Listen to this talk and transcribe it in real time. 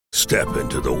Step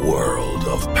into the world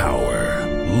of power,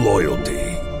 loyalty,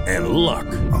 and luck.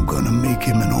 I'm gonna make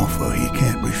him an offer he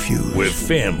can't refuse. With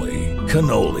family,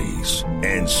 cannolis,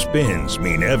 and spins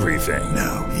mean everything.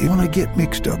 Now, you wanna get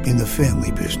mixed up in the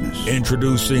family business.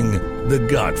 Introducing The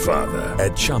Godfather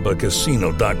at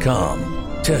ChumbaCasino.com.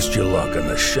 Test your luck in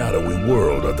the shadowy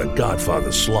world of The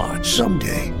Godfather slot.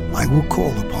 Someday, I will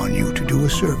call upon you to do a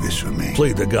service for me.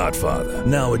 Play The Godfather,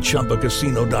 now at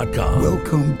ChumbaCasino.com.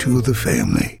 Welcome to the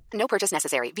family. No purchase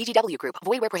necessary. VGW Group.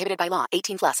 Void where prohibited by law.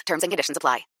 18+. Terms and conditions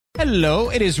apply. Hello,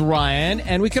 it is Ryan,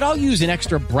 and we could all use an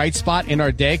extra bright spot in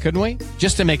our day, couldn't we?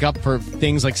 Just to make up for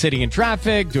things like sitting in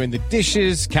traffic, doing the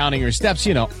dishes, counting your steps,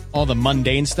 you know, all the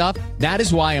mundane stuff. That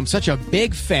is why I'm such a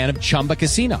big fan of Chumba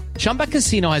Casino. Chumba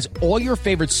Casino has all your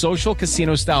favorite social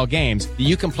casino-style games that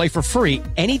you can play for free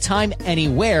anytime,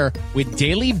 anywhere with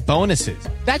daily bonuses.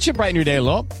 That should brighten your day a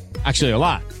little. Actually, a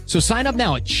lot. So sign up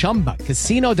now at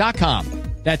ChumbaCasino.com.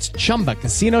 That's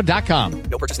ChumbaCasino.com.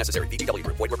 No purchase necessary. VGW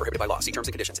Group. Void where prohibited by law. See terms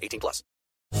and conditions. 18+.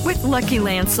 With Lucky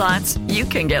Land Slots, you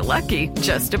can get lucky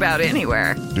just about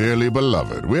anywhere. Dearly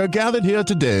beloved, we are gathered here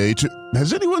today to...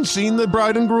 Has anyone seen the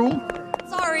bride and groom?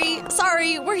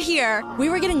 Sorry, we're here. We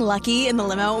were getting lucky in the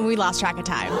limo and we lost track of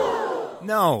time.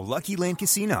 No, Lucky Land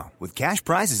Casino, with cash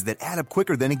prizes that add up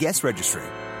quicker than a guest registry.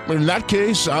 In that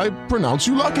case, I pronounce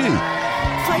you lucky.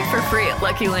 Play for free at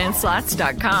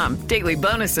LuckyLandSlots.com. Daily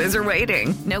bonuses are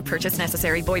waiting. No purchase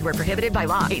necessary. Void where prohibited by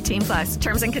law. 18+.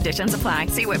 Terms and conditions apply.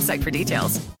 See website for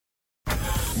details.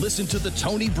 Listen to the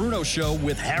Tony Bruno Show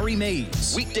with Harry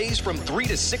Mays. Weekdays from 3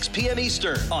 to 6 p.m.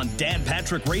 Eastern on Dan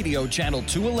Patrick Radio Channel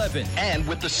 211 and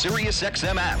with the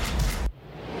SiriusXM app.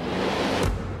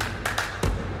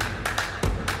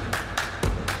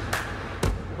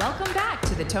 Welcome back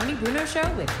to the Tony Bruno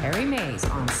Show with Harry Mays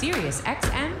on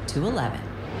SiriusXM 211.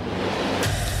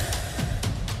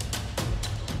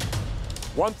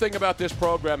 One thing about this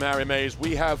program, Harry Mays,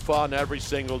 we have fun every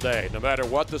single day. No matter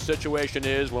what the situation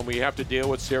is, when we have to deal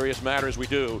with serious matters, we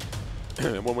do.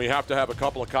 When we have to have a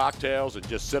couple of cocktails and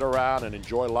just sit around and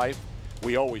enjoy life,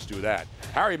 we always do that.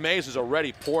 Harry Mays is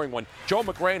already pouring one. Joe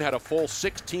McGrain had a full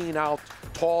 16-ounce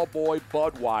tall boy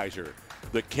Budweiser,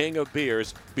 the king of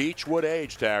beers, Beechwood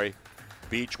aged, Harry.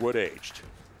 Beechwood aged.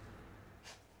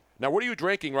 Now, what are you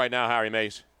drinking right now, Harry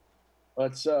Mays?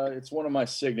 It's one of my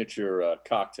signature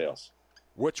cocktails.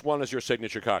 Which one is your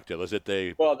signature cocktail? Is it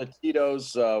the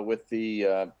Tito's with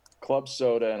the club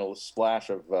soda and a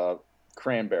splash of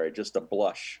cranberry, just a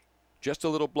blush. Just a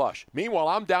little blush. Meanwhile,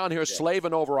 I'm down here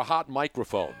slaving over a hot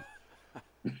microphone,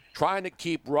 trying to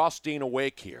keep Rothstein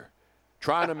awake here,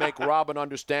 trying to make Robin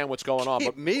understand what's going on.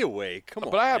 Keep me awake. Come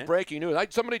on, But I have man. breaking news.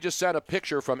 Somebody just sent a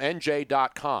picture from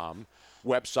NJ.com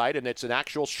website, and it's an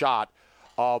actual shot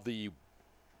of the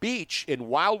beach in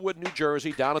Wildwood, New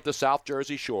Jersey, down at the South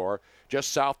Jersey shore,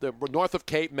 just north of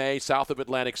Cape May, south of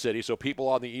Atlantic City. So people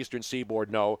on the eastern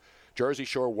seaboard know Jersey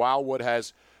Shore. Wildwood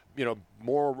has,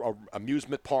 more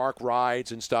amusement park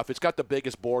rides and stuff. It's got the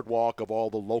biggest boardwalk of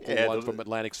all the local ones from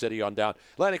Atlantic City on down.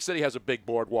 Atlantic City has a big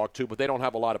boardwalk too, but they don't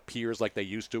have a lot of piers like they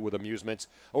used to with amusements.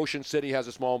 Ocean City has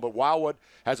a small one, but Wildwood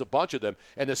has a bunch of them.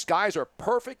 And the skies are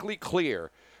perfectly clear.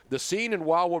 The scene in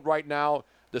Wildwood right now,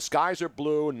 the skies are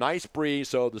blue, nice breeze,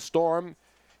 so the storm,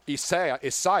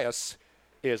 Isaias,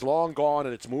 is long gone,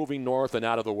 and it's moving north and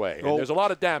out of the way. And there's a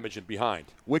lot of damage in behind.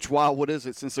 Which Wildwood is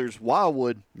it? Since there's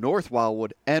Wildwood, North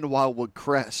Wildwood, and Wildwood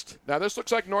Crest. Now, this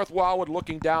looks like North Wildwood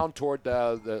looking down toward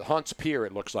the Hunts Pier,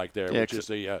 it looks like there, which is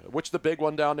the big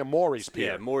one down there? Maury's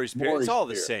Pier. Yeah, Maury's Pier. It's all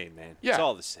the same, man. Yeah. It's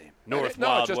all the same. North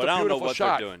Wildwood, Wildwood, I don't know what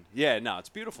shot. they're doing. Yeah, no, it's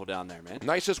beautiful down there, man.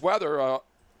 Nicest weather.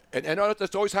 And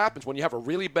that always happens when you have a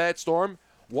really bad storm.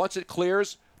 Once it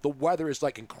clears, the weather is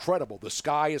like incredible. The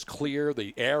sky is clear.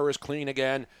 The air is clean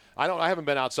again. I haven't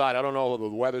been outside. I don't know if the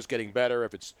weather's getting better.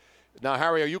 Now,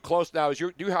 Harry, are you close now?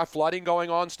 Do you have flooding going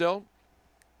on still?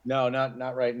 No,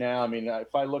 not right now. I mean,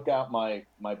 if I look out my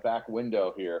back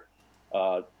window here,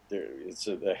 it's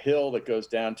a hill that goes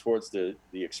down towards the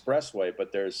expressway,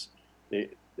 but there's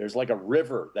like a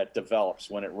river that develops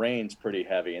when it rains pretty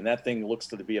heavy, and that thing looks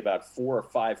to be about 4 or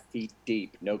 5 feet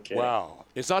deep. No kidding. Wow.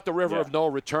 It's not the river of no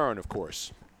return, of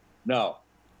course. No.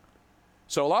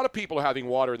 So a lot of people are having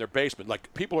water in their basement.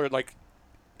 Like, people are,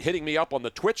 hitting me up on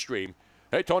the Twitch stream.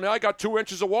 Hey, Tony, I got 2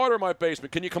 inches of water in my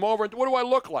basement. Can you come over and what do I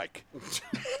look like?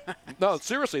 No,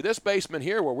 seriously, this basement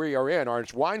here where we are in, our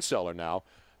wine cellar now,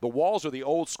 the walls are the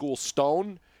old school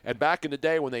stone. And back in the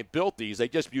day when they built these, they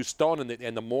just used stone,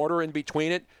 and the mortar in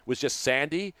between it was just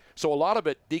sandy. So a lot of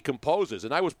it decomposes.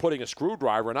 And I was putting a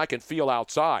screwdriver, and I can feel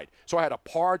outside. So I had to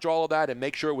parge all of that and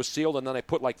make sure it was sealed, and then I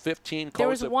put like 15 coats. There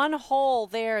was one hole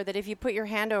there that if you put your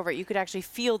hand over it, you could actually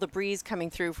feel the breeze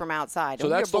coming through from outside. So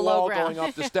that's the wall going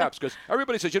up the steps. Because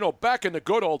everybody says, back in the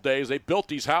good old days, they built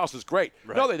these houses great.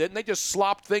 Right. No, they didn't. They just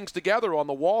slopped things together on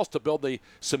the walls to build the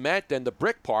cement and the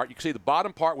brick part. You can see the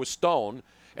bottom part was stone.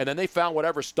 And then they found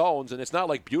whatever stones, and it's not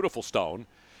like beautiful stone.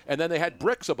 And then they had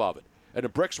bricks above it, and the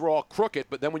bricks were all crooked.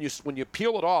 But then when you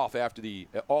peel it off after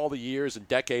all the years and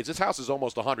decades, this house is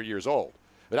almost 100 years old.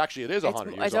 But actually, it is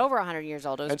 100 years old. It's over 100 years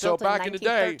old. It was and built so back in the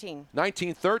day,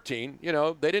 1913,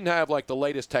 they didn't have like the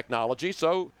latest technology,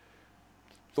 so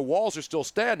the walls are still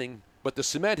standing, but the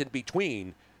cement in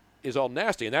between is all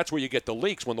nasty, and that's where you get the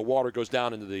leaks when the water goes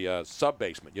down into the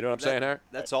sub-basement. You know what I'm saying, Harry?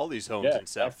 That's all these homes in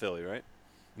South Philly, right?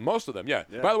 Most of them, yeah.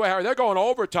 By the way, Harry, they're going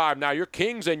overtime now. Your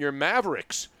Kings and your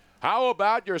Mavericks. How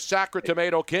about your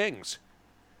Sacra-Tomato Kings?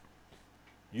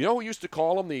 You know who used to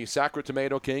call them the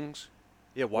Sacra-Tomato Kings?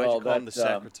 Yeah, why'd you call them the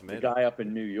Sacra-Tomato? The guy up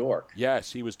in New York.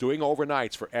 Yes, he was doing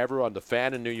overnights forever on the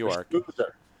Fan in New York. The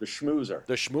schmoozer.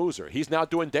 The schmoozer. He's now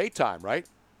doing daytime, right?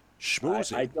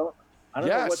 Schmoozing. I don't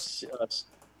know what's...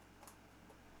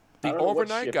 the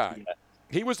overnight guy.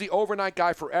 He was the overnight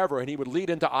guy forever, and he would lead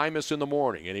into Imus in the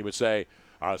morning, and he would say,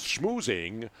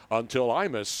 schmoozing until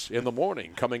Imus in the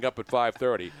morning, coming up at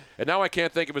 5:30. And now I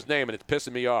can't think of his name, and it's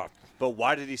pissing me off. But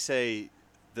why did he say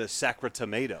the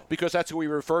Sacra-Tomato? Because that's who we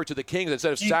referred to the Kings.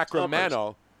 Instead of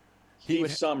Sacramento, Steve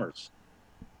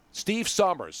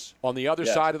Summers on the other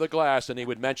side of the glass, and he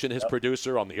would mention his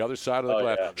producer on the other side of the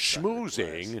glass,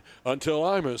 schmoozing until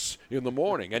Imus in the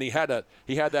morning. And he had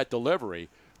that delivery.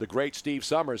 The great Steve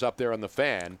Summers up there on the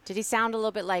Fan. Did he sound a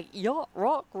little bit like Yacht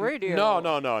Rock Radio?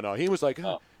 No. He was like,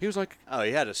 oh,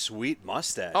 he had a sweet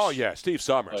mustache. Oh yeah, Steve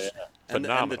Summers,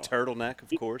 phenomenal. And the turtleneck,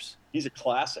 of course. He's a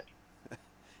classic.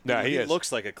 No, he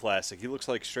looks like a classic. He looks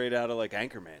like straight out of like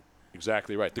Anchorman.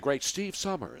 Exactly right. The great Steve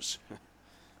Summers,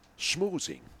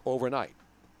 schmoozing overnight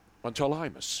until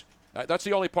Imus. That's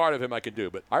the only part of him I can do.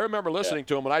 But I remember listening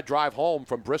to him when I drive home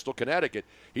from Bristol, Connecticut.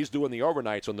 He's doing the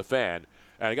overnights on the Fan.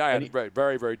 And the guy had a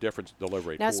very, very different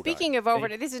delivery. Now, speaking of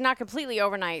overnight, this is not completely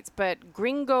overnights, but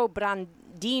Gringo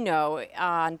Brandino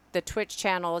on the Twitch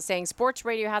channel is saying sports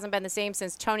radio hasn't been the same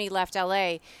since Tony left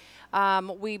L.A.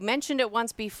 We mentioned it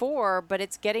once before, but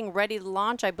it's getting ready to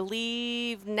launch, I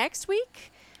believe, next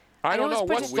week? I don't know.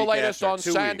 What's the latest on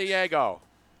San Diego?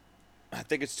 I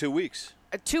think it's 2 weeks.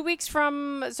 2 weeks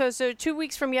from 2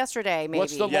 weeks from yesterday, maybe.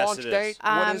 What's the launch date?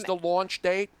 What is the launch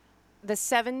date? The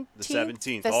 17th.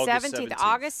 The 17th.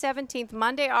 August 17th.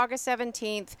 Monday, August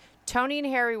 17th. Tony and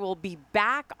Harry will be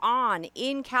back on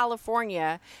in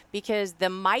California because the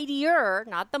mightier,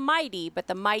 not the mighty, but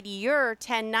the mightier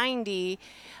 1090,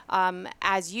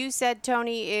 as you said,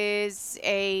 Tony, is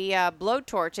a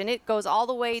blowtorch, and it goes all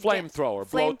the way flamethrower,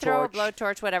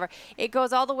 blowtorch, whatever. It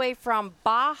goes all the way from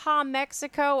Baja,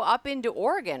 Mexico, up into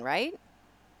Oregon, right?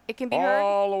 It can be heard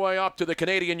all the way up to the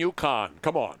Canadian Yukon.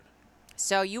 Come on.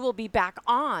 So you will be back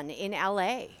on in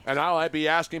L.A. And I'll be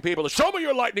asking people to show me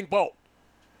your lightning bolt.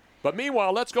 But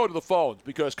meanwhile, let's go to the phones,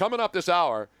 because coming up this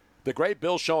hour, the great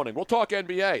Bill Schoening. We'll talk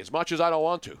NBA as much as I don't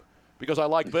want to, because I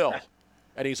like Bill,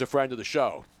 and he's a friend of the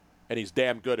show, and he's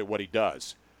damn good at what he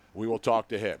does. We will talk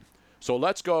to him. So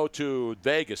let's go to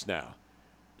Vegas now.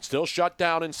 Still shut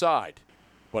down inside,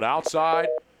 but outside.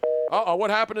 What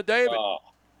happened to David?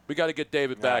 We got to get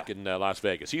David back in Las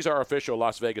Vegas. He's our official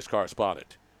Las Vegas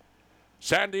correspondent.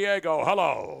 San Diego,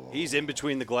 hello. He's in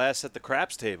between the glass at the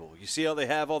craps table. You see how they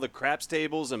have all the craps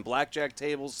tables and blackjack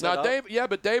tables set up? David,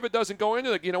 but David doesn't go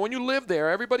into the, when you live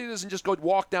there, everybody doesn't just go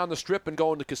walk down the strip and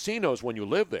go into casinos when you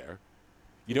live there.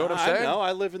 You know what I'm saying? No,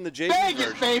 I live in the JV Vegas,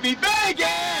 version. baby,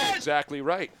 Vegas! Exactly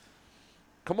right.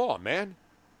 Come on, man.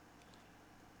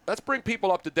 Let's bring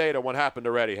people up to date on what happened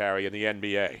already, Harry, in the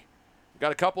NBA. We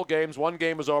got a couple games. One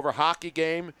game is over. Hockey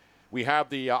game. We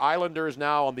have the Islanders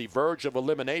now on the verge of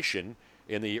elimination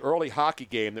in the early hockey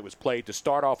game that was played to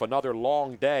start off another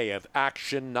long day of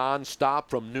action nonstop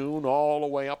from noon all the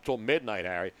way up till midnight,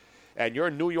 Harry. And your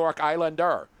New York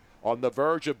Islander on the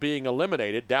verge of being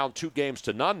eliminated, down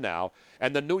 2-0 now.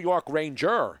 And the New York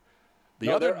Ranger,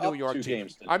 the other New York team.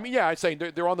 I'm saying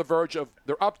they're on the verge of,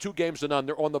 they're up 2-0.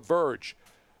 They're on the verge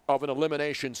of an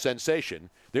elimination sensation.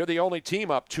 They're the only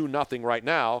team up 2-0 right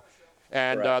now.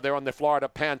 And they're on the Florida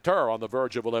Panther on the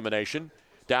verge of elimination,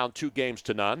 down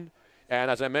 2-0. And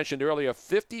as I mentioned earlier,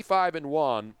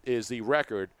 55-1 is the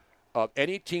record of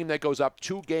any team that goes up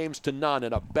 2-0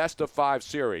 in a best-of-5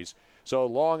 series. So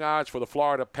long odds for the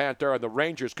Florida Panther, and the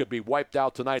Rangers could be wiped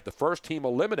out tonight. The first team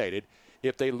eliminated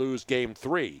if they lose Game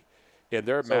 3 in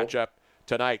their matchup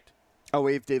tonight. Oh,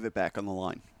 we have David back on the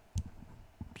line.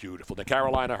 Beautiful. The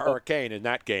Carolina Hurricane in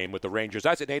that game with the Rangers.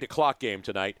 That's an 8 o'clock game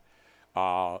tonight.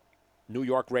 New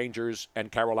York Rangers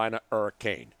and Carolina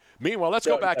Hurricane. Meanwhile, let's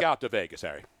go back out to Vegas,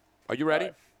 Harry. Are you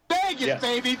ready? Vegas,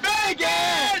 baby,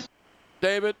 Vegas!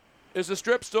 David, is the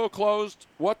strip still closed?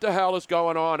 What the hell is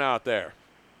going on out there?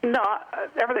 No,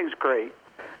 everything's great.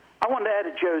 I wanted to add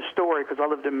to Joe's story because I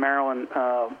lived in Maryland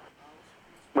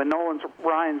when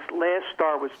Ryan's last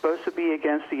start was supposed to be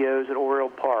against the O's at Oriole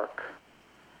Park.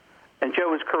 And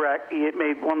Joe was correct. He had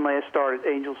made one last start at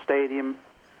Angel Stadium.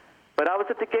 But I was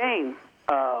at the game.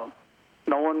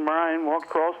 Nolan Ryan walked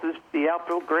across the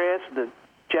outfield grass, the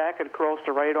jacket across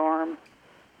the right arm.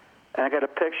 And I got a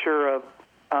picture of,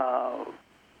 I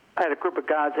had a group of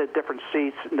guys that had different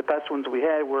seats, and the best ones we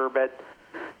had were about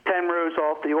 10 rows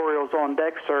off the Orioles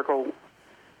on-deck circle.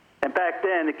 And back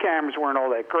then, the cameras weren't all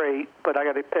that great, but I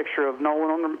got a picture of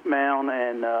Nolan on the mound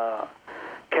and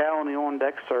Cal in the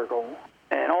on-deck circle.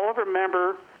 And all I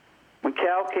remember, when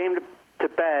Cal came to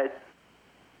bat,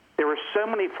 there were so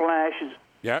many flashes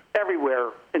everywhere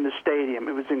in the stadium.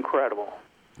 It was incredible.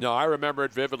 No, I remember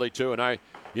it vividly, too. And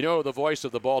the voice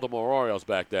of the Baltimore Orioles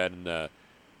back then,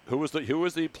 who was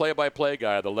the play-by-play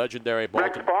guy, the legendary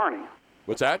Baltimore? Rex Barney.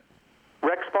 What's that?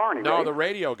 Rex Barney, No, right? the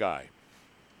radio guy.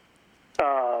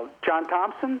 John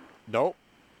Thompson? Nope.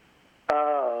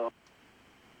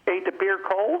 Ate the beer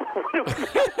cold? You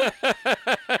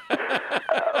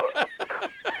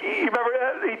remember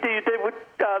that? He did with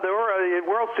the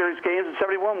World Series games in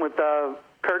 '71 with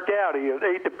Kurt Dowdy.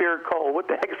 Ate the beer cold. What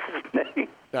the heck is his name?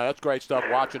 Yeah, that's great stuff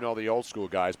watching all the old school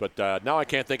guys, but now I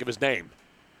can't think of his name.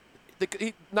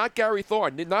 Not Gary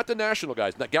Thorne, not the national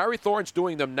guys. Gary Thorne's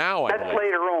doing them now, I That's believe.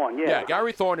 later on, yeah. Yeah,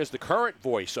 Gary Thorne is the current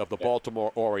voice of the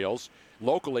Baltimore Orioles.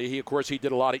 Locally, he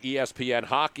did a lot of ESPN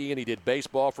hockey, and he did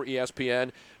baseball for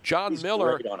ESPN. He's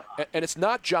Miller, and it's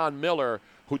not John Miller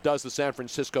who does the San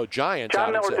Francisco Giants.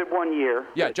 John Miller did 1 year.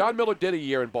 Yeah, John Miller did a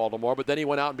year in Baltimore, but then he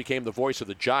went out and became the voice of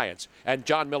the Giants. And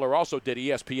John Miller also did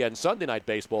ESPN Sunday Night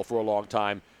Baseball for a long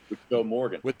time.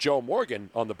 With Joe Morgan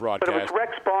on the broadcast. But it was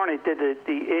Rex Barney did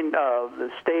the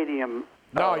stadium.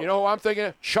 No, you know who I'm thinking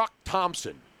of? Chuck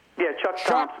Thompson. Yeah, Chuck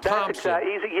Thompson. That's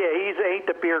exactly, he's ain't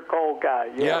the beer cold guy.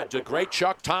 Yeah, the great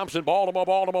Chuck Thompson, Baltimore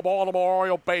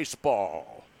Oriole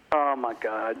baseball. Oh my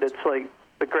God, that's like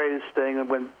the greatest thing.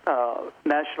 When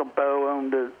National Beau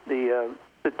owned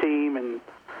the team, and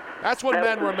that's when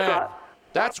men were men.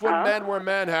 That's when men were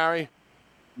men, Harry.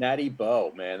 Natty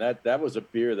Beau, man, that was a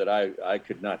beer that I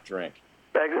could not drink.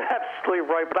 Absolutely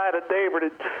right. But I had a neighbor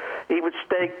that he would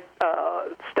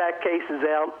stack cases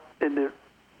out in the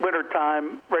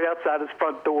wintertime right outside his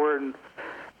front door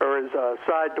or his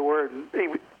side door, and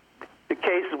the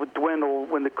cases would dwindle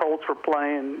when the Colts were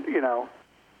playing, Wait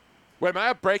a minute, I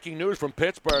have breaking news from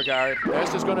Pittsburgh, Harry.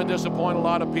 This is going to disappoint a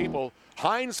lot of people.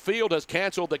 Heinz Field has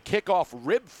canceled the kickoff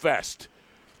Rib Fest.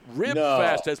 Rib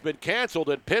Fest has been canceled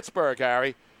in Pittsburgh,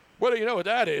 Harry. What do you know what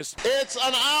that is? It's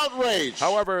an outrage.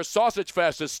 However, Sausage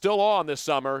Fest is still on this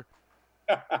summer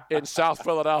in South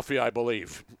Philadelphia, I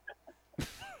believe.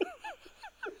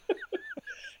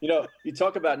 You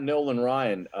talk about Nolan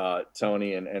Ryan,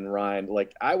 Tony, and Ryan.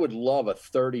 Like, I would love a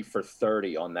 30 for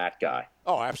 30 on that guy.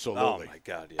 Oh, absolutely. Oh, my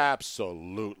God, yeah.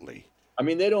 Absolutely. I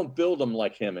mean, they don't build them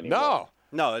like him anymore.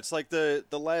 No, it's like the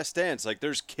Last Dance. Like,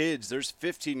 there's kids, there's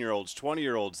 15-year-olds,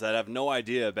 20-year-olds that have no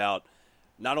idea about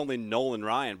not only Nolan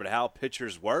Ryan, but how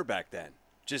pitchers were back then.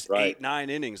 Just 8-9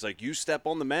 innings. Like, you step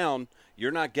on the mound,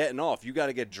 you're not getting off. You got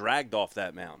to get dragged off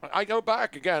that mound. I go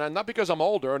back again, and not because I'm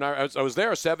older, and I was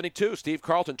there 72. Steve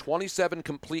Carlton, 27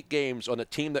 complete games on a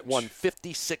team that won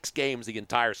 56 games the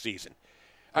entire season.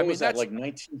 What was that, like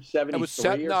 1973 it was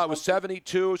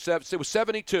 72. It was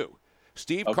 72.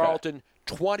 Steve Carlton,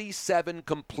 27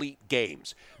 complete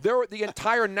games. The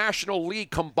entire National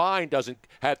League combined doesn't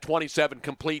have 27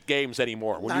 complete games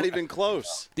anymore. Not even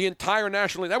close. The entire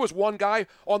National League. That was one guy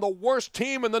on the worst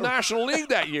team in the National League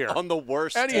that year. On the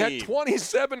worst team. And he had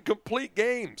 27 complete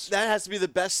games. That has to be the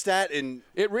best stat in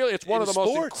It's one of the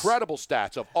sports. most incredible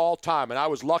stats of all time, and I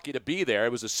was lucky to be there.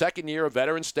 It was the second year of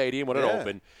Veterans Stadium when it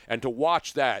opened, and to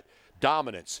watch that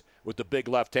dominance with the big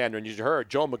left-hander. And you heard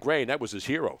Joe McGrain, that was his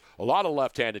hero. A lot of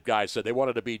left-handed guys said they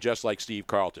wanted to be just like Steve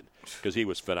Carlton because he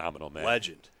was phenomenal, man.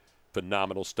 Legend.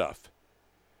 Phenomenal stuff.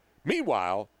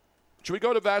 Meanwhile, should we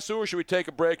go to Vasseur or should we take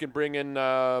a break and bring in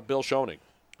Bill Schoening?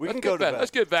 We Let's can go get to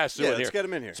Let's get Vasu in here. let's get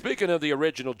him in here. Speaking of the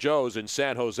original Joes in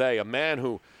San Jose, a man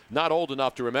who not old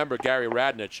enough to remember Gary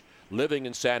Radnich living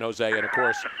in San Jose and, of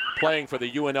course, playing for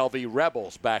the UNLV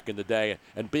Rebels back in the day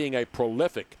and being a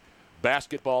prolific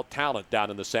basketball talent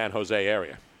down in the San Jose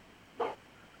area.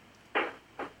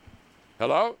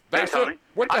 Hello? Hey, Vasu, Tony.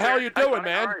 what the Hi, hell are Harry. you Hi, doing, Tony.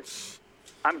 man? How are you?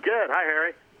 I'm good. Hi,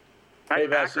 Harry. Nice Hey, Vasu.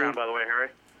 background, by the way, Harry.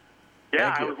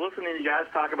 Yeah, Thank I you. was listening to you guys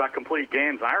talk about complete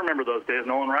games. I remember those days,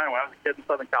 Nolan Ryan, when I was a kid in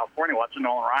Southern California, watching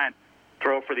Nolan Ryan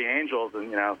throw for the Angels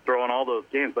and, throwing all those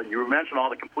games. But you mentioned all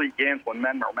the complete games when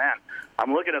men were men.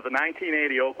 I'm looking at the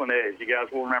 1980 Oakland A's. You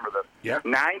guys will remember this. Yep.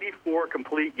 94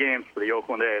 complete games for the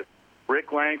Oakland A's.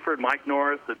 Rick Langford, Mike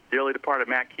Norris, the dearly departed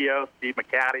Matt Keogh, Steve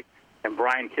McCaddy, and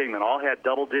Brian Kingman all had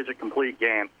double-digit complete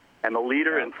games. And the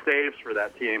leader in saves for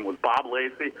that team was Bob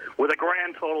Lacey with a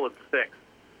grand total of 6.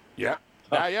 Yeah.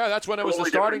 Yeah, that's when it was the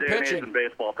Totally starting different day and age pitching. in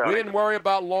baseball, Tony. We didn't worry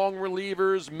about long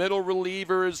relievers, middle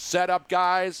relievers, setup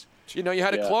guys. You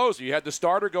had a closer. You had the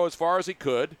starter go as far as he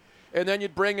could, and then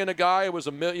you'd bring in a guy who was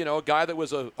a guy that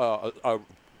was a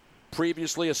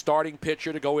previously a starting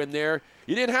pitcher to go in there.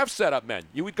 You didn't have setup men.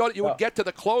 You would get to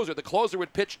the closer. The closer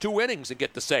would pitch 2 innings and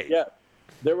get the save. Yeah.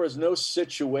 There was no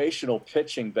situational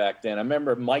pitching back then. I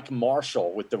remember Mike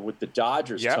Marshall with the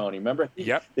Dodgers, Yep. Tony. Remember?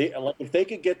 Yep. If they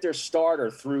could get their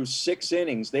starter through 6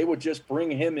 innings, they would just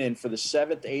bring him in for the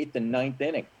 7th, 8th, and 9th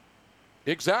inning.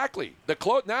 Exactly.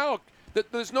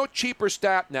 There's no cheaper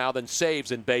stat now than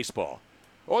saves in baseball.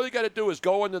 All you got to do is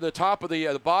go into the top of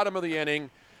the bottom of the inning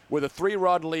with a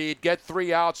 3-run lead, get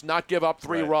 3 outs, not give up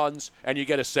 3 runs, and you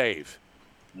get a save.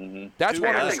 Mm-hmm. That's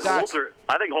one of the stats.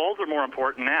 I think holds are more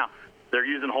important now. They're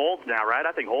using holds now, right?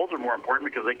 I think holds are more important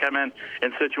because they come in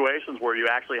situations where you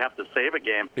actually have to save a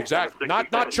game. Exactly. Not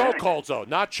chokeholds, though.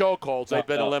 Not chokeholds. They've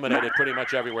been eliminated pretty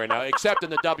much everywhere now, except in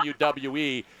the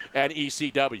WWE and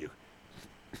ECW.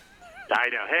 I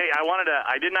know. Hey,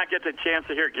 I did not get the chance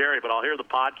to hear Gary, but I'll hear the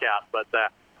podcast. But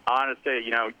I want to say,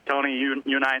 Tony, you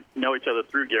and I know each other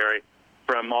through Gary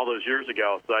from all those years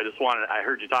ago. So I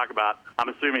heard you talk about, I'm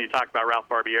assuming you talked about Ralph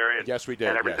Barbieri and, yes, we did,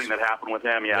 and everything that happened with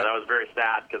him. Yeah, Yep. that was very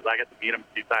sad because I got to meet him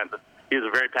a few times. He was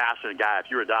a very passionate guy. If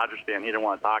you were a Dodgers fan, he didn't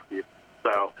want to talk to you.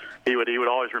 So he would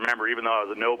always remember, even though I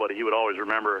was a nobody, he would always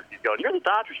remember. He'd go, "You're the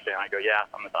Dodgers fan." I go, "Yeah,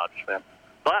 I'm the Dodgers fan."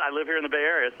 But I live here in the Bay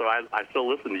Area, so I still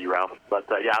listen to you, Ralph. But,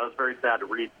 yeah, it was very sad to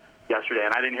read yesterday,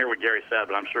 and I didn't hear what Gary said,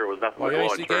 but I'm sure it was nothing Well, but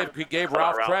yes, glowing he gave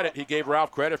Ralph credit. He gave Ralph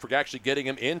credit for actually getting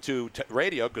him into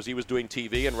radio because he was doing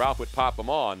TV, and Ralph would pop him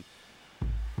on,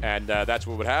 and that's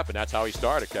what would happen. That's how he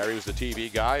started. Gary was the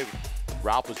TV guy.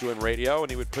 Ralph was doing radio, and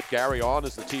he would put Gary on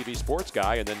as the TV sports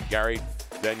guy, and then Gary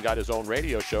then got his own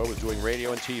radio show, was doing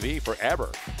radio and TV forever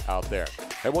out there.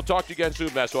 And we'll talk to you again soon,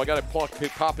 Vasu. I got to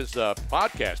pop his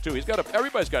podcast, too.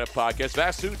 Everybody's got a podcast.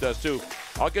 Vasu does, too.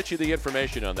 I'll get you the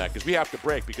information on that because we have to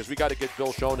break because we got to get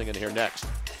Bill Schoening in here next.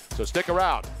 So stick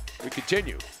around. We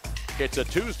continue. It's a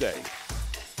Tuesday,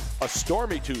 a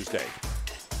stormy Tuesday.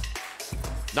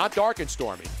 Not dark and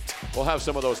stormy. We'll have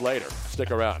some of those later.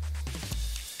 Stick around.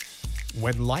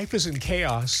 When life is in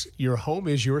chaos, your home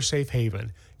is your safe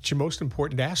haven. It's your most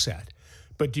important asset.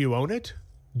 But do you own it?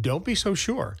 Don't be so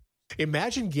sure.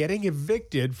 Imagine getting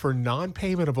evicted for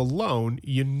non-payment of a loan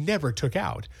you never took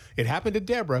out. It happened to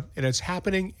Deborah, and it's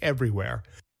happening everywhere.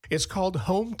 It's called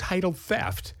home title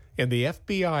theft, and the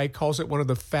FBI calls it one of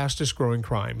the fastest-growing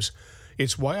crimes.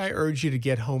 It's why I urge you to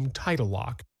get Home Title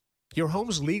Lock. Your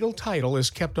home's legal title is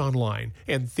kept online,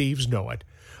 and thieves know it.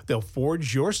 They'll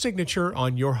forge your signature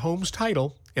on your home's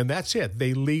title, and that's it.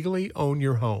 They legally own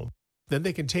your home. Then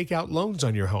they can take out loans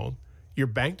on your home. Your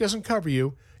bank doesn't cover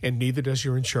you, and neither does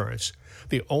your insurance.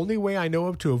 The only way I know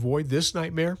of to avoid this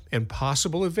nightmare and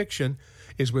possible eviction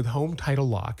is with Home Title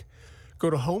Lock. Go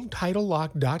to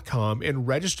HomeTitleLock.com and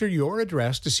register your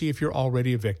address to see if you're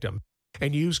already a victim.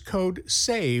 And use code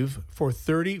SAVE for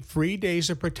 30 free days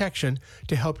of protection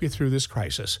to help you through this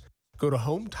crisis. Go to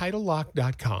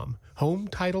HomeTitleLock.com.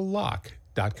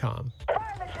 HomeTitleLock.com.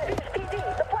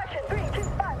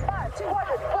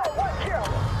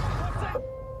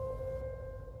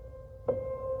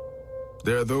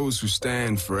 There are those who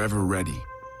stand forever ready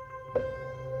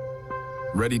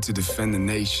to defend the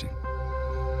nation,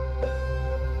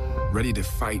 ready to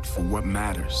fight for what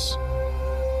matters,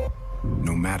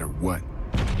 no matter what.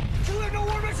 Do you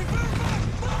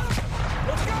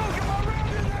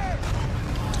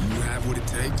have what it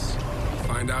takes?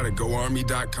 Find out at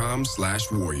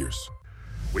GoArmy.com/warriors.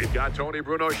 We've got Tony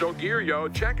Bruno Show gear, yo.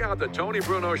 Check out the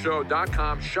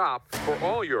TonyBrunoShow.com shop for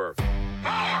all your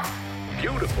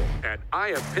beautiful and I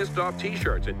am pissed off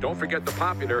t-shirts. And don't forget the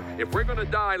popular, if we're going to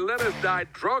die, let us die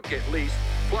drunk at least,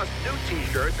 plus new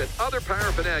t-shirts and other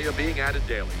paraphernalia being added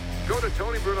daily. Go to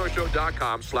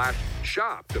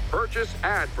TonyBrunoShow.com/shop to purchase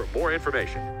and for more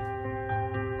information.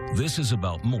 This is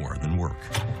about more than work.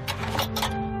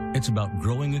 It's about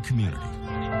growing a community.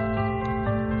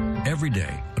 Every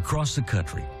day, across the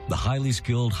country, the highly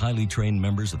skilled, highly trained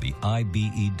members of the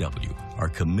IBEW are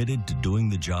committed to doing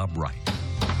the job right,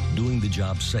 doing the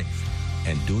job safe,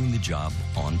 and doing the job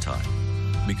on time.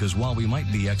 Because while we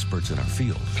might be experts in our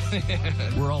field,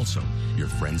 we're also your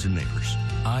friends and neighbors.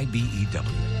 IBEW,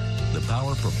 the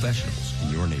power professionals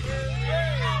in your neighborhood.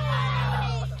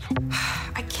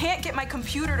 I can't get my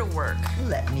computer to work.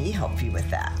 Let me help you with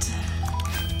that.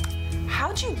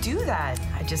 How'd you do that?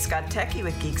 I just got techie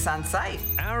with Geeks on Site.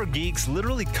 Our geeks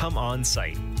literally come on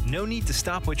site. No need to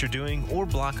stop what you're doing or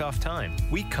block off time.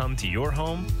 We come to your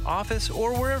home, office,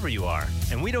 or wherever you are.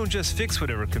 And we don't just fix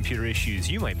whatever computer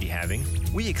issues you might be having.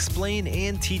 We explain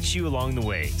and teach you along the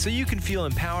way so you can feel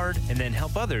empowered and then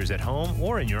help others at home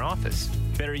or in your office.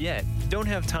 Better yet, don't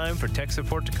have time for tech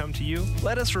support to come to you?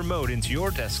 Let us remote into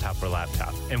your desktop or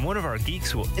laptop, and one of our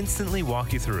geeks will instantly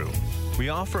walk you through. We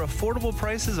offer affordable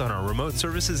prices on our remote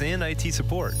services and IT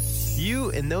support.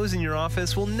 You and those in your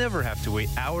office will never have to wait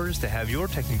hours to have your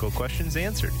technical questions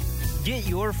answered. Get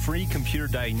your free computer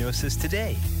diagnosis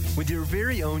today with your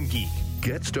very own geek.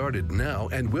 Get started now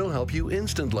and we'll help you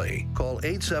instantly. Call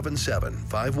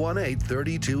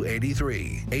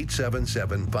 877-518-3283.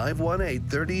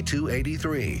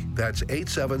 877-518-3283. That's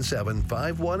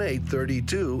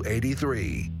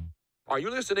 877-518-3283. Are you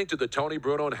listening to the Tony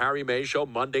Bruno and Harry May Show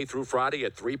Monday through Friday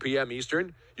at 3 p.m.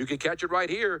 Eastern? You can catch it right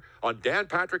here on Dan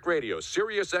Patrick Radio,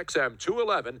 Sirius XM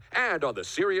 211, and on the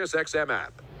Sirius XM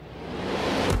app.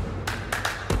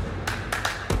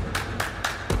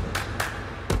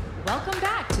 Welcome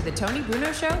back to the Tony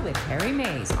Bruno Show with Harry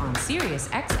Mays on Sirius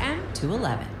XM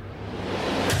 211.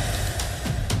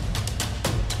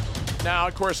 Now,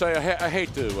 of course, I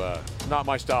hate to, not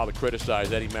my style to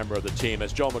criticize any member of the team.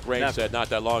 As Joe McGrain said not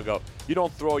that long ago, you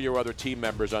don't throw your other team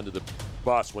members under the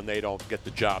bus when they don't get the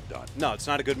job done. No, it's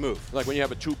not a good move. Like when you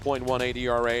have a 2.18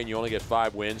 ERA and you only get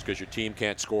 5 wins because your team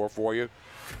can't score for you.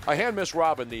 I hand Miss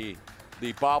Robin the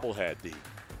bobblehead,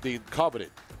 the coveted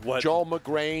Joe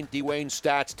McGrain, Dwayne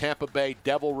Stats, Tampa Bay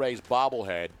Devil Rays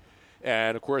bobblehead.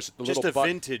 And, of course, the just little a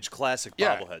vintage classic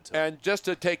bobblehead. Yeah, and just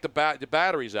to take the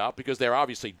batteries out because they're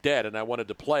obviously dead, and I wanted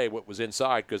to play what was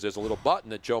inside because there's a little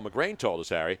button that Joe McGrain told us,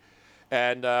 Harry.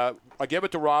 And I give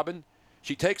it to Robin.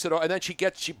 She takes it, and then she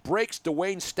breaks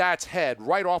Dwayne Stats' head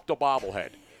right off the bobblehead,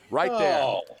 right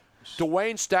there.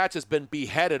 Dwayne Stats has been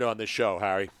beheaded on this show,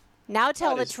 Harry. Now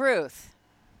tell the truth.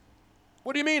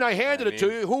 What do you mean? I handed it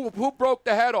to you. Who broke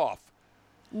the head off?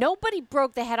 Nobody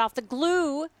broke the head off. The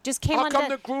glue just came undone. How come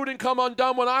the glue didn't come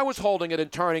undone when I was holding it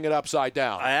and turning it upside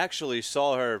down? I actually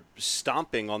saw her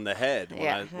stomping on the head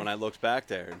when I looked back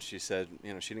there, and she said,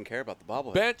 she didn't care about the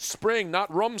bobblehead. Bent spring,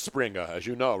 not Rumspringa, as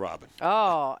you know, Robin.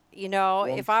 Oh,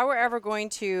 if I were ever going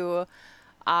to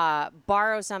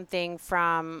borrow something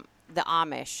from the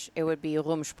Amish, it would be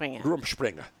Rumspringa.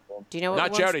 Rumspringa. Do you know what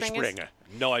not Jerry Springer is?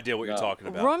 No idea what you're talking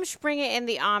about. Rumspringa in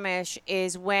the Amish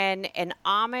is when an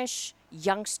Amish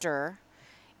youngster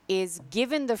is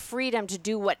given the freedom to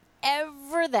do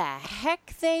whatever the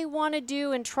heck they want to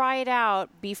do and try it out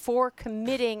before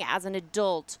committing as an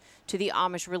adult to the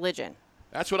Amish religion.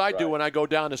 That's what I do when I go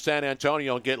down to San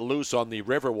Antonio and get loose on the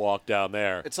Riverwalk down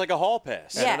there. It's like a hall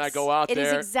pass. And then I go out there. It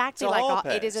is exactly like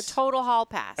it is a total hall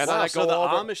pass. And then I go the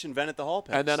over, Amish invented the hall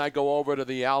pass. And then I go over to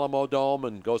the Alamo Dome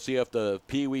and go see if the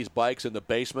Pee-wee's bike's in the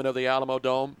basement of the Alamo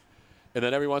Dome. And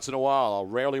then every once in a while, I'll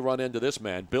rarely run into this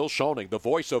man, Bill Schoening, the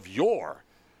voice of your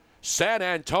San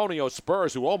Antonio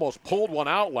Spurs, who almost pulled one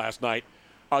out last night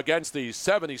against the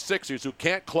 76ers, who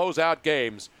can't close out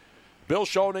games. Bill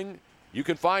Schoening, you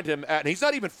can find him at, and he's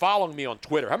not even following me on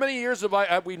Twitter. How many years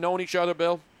have we known each other,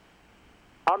 Bill?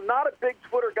 I'm not a big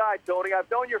Twitter guy, Tony. I've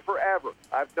known you forever.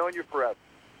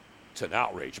 It's an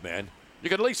outrage, man. You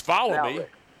can at least follow me.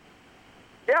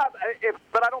 Yeah,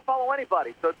 but I don't follow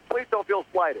anybody, so please don't feel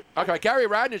slighted. Okay, Gary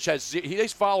Radnich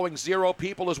he's following 0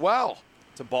 people as well.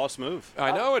 It's a boss move.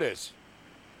 I know it is.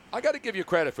 I got to give you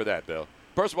credit for that, Bill.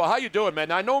 First of all, how you doing, man?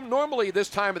 Now, I know normally this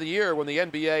time of the year when the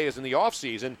NBA is in the off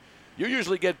season, you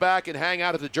usually get back and hang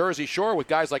out at the Jersey Shore with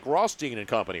guys like Rothstein and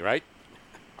company, right?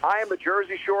 I am a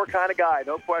Jersey Shore kind of guy,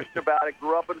 no question about it.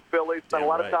 Grew up in Philly, spent a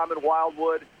lot of time in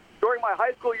Wildwood. During my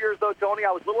high school years, though, Tony,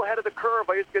 I was a little ahead of the curve.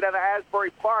 I used to go down to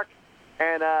Asbury Park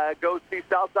and go see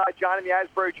Southside John and the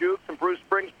Asbury Jukes and Bruce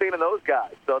Springsteen and those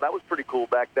guys. So that was pretty cool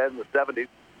back then in the 70s.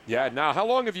 Yeah, now, how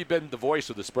long have you been the voice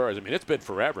of the Spurs? I mean, it's been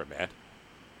forever, man.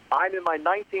 I'm in my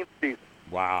 19th season.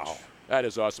 Wow. That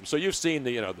is awesome. So you've seen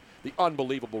the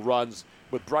unbelievable runs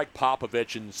with Greg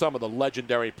Popovich and some of the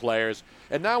legendary players.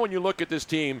 And now when you look at this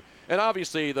team, and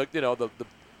obviously I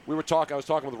was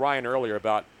talking with Ryan earlier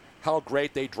about how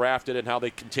great they drafted and how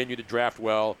they continue to draft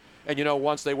well. And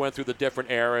once they went through the different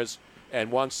eras,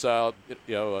 and once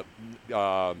David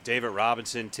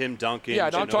Robinson, Tim Duncan. Yeah,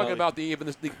 and I'm talking about the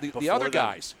other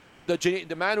guys.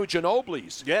 The Manu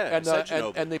Ginobili's,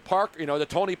 and the Park, the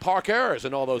Tony Parkers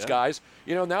and all those guys.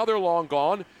 Now they're long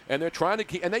gone, and they're trying to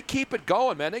keep it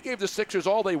going, man. They gave the Sixers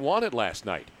all they wanted last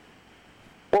night.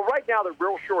 Well, right now they're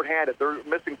real short-handed. They're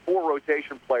missing 4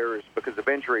 rotation players because of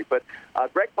injury. But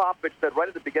Greg Popovich said right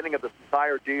at the beginning of this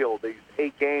entire deal, these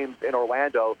 8 games in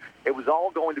Orlando, it was all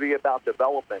going to be about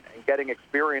development and getting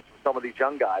experience from some of these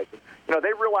young guys. And,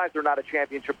 they realize they're not a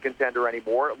championship contender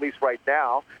anymore, at least right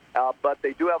now. But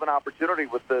they do have an opportunity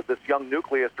with this young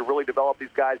nucleus to really develop these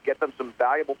guys, get them some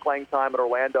valuable playing time at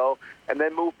Orlando, and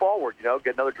then move forward.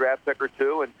 Get another draft pick or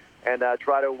two and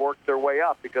try to work their way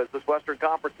up, because this Western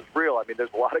Conference is real. I mean,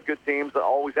 there's a lot of good teams that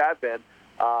always have been.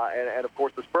 And of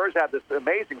course, the Spurs have this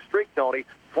amazing streak, Tony.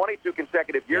 22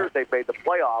 consecutive years they've made the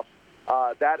playoffs.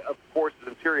 That, of course, is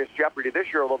in serious jeopardy this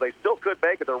year, although they still could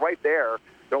make it. They're right there.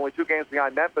 They're only 2 games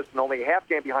behind Memphis and only a half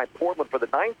game behind Portland for the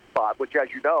 9th spot, which,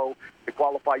 as you know, to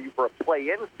qualify you for a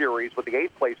play-in series with the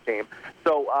 8th-place team.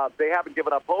 So they haven't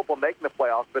given up hope on making the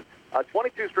playoffs. But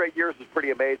 22 straight years is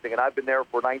pretty amazing, and I've been there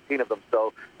for 19 of them.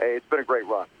 So it's been a great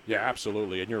run. Yeah,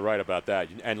 absolutely, and you're right about that.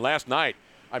 And last night,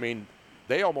 I mean,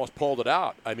 they almost pulled it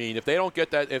out. I mean, if they don't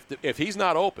get that, if he's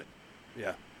not open.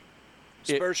 Yeah.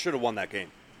 Spurs should have won that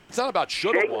game. It's not about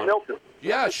should have won. Milton.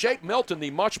 Yeah, Shake Milton,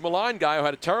 the much maligned guy who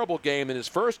had a terrible game in his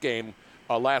first game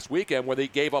last weekend where they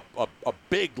gave up a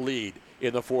big lead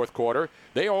in the fourth quarter.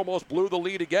 They almost blew the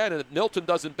lead again, and Milton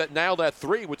doesn't nail that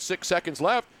 3 with 6 seconds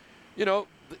left.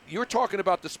 You're talking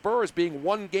about the Spurs being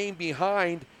 1 game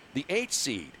behind the 8th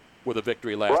seed with a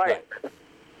victory last night.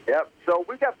 Yep. So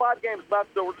we've got 5 games left,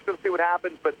 so we're just going to see what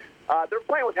happens. But they're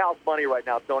playing with house money right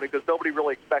now, Tony, because nobody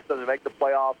really expects them to make the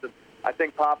playoffs. And I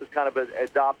think Pop has kind of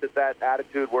adopted that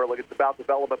attitude where, it's about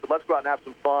development, but let's go out and have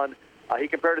some fun. He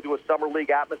compared it to a summer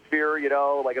league atmosphere,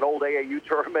 like an old AAU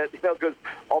tournament, because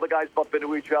all the guys bump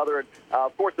into each other. And,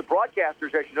 of course, the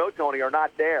broadcasters, as you know, Tony, are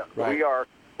not there. Right. We are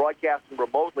broadcasting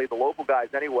remotely, the local guys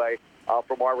anyway,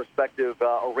 from our respective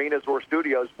arenas or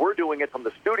studios. We're doing it from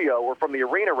the studio, or from the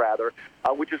arena, rather,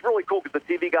 which is really cool because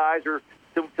the TV guys are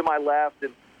to my left,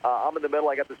 and I'm in the middle.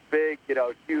 I got this big,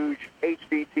 huge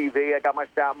HD TV. I got my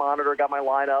stat monitor, got my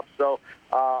lineup. So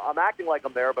I'm acting like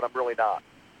I'm there, but I'm really not.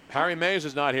 Harry Mays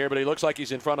is not here, but he looks like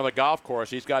he's in front of a golf course.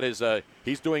 He's got his.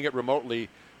 He's doing it remotely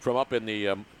from up in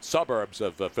the suburbs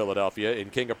of Philadelphia, in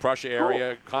King of Prussia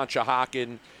area,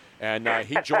 Conshohocken. And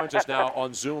he joins us now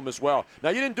on Zoom as well. Now,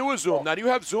 you didn't do a Zoom. Now, do you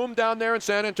have Zoom down there in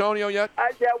San Antonio yet?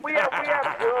 Yeah, we have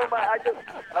Zoom. I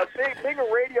just, being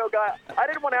a radio guy, I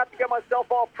didn't want to have to get myself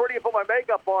all pretty and put my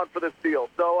makeup on for this deal.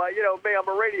 So, me, I'm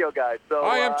a radio guy. So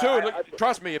I am too.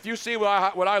 Trust me, if you see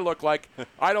what I look like,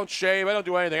 I don't shave, I don't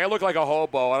do anything. I look like a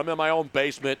hobo, and I'm in my own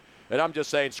basement, and I'm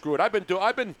just saying, screw it.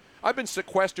 I've been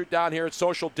sequestered down here at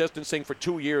social distancing for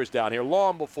 2 years down here,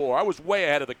 long before. I was way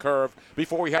ahead of the curve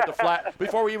before we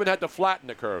even had to flatten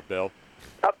the curve, Bill.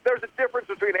 There's a difference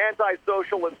between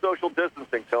antisocial and social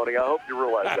distancing, Tony. I hope you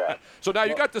realize that. So now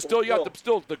you got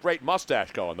the great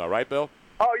mustache going, though, right, Bill?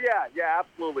 Oh yeah,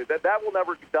 absolutely. That will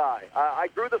never die. I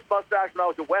grew this mustache when I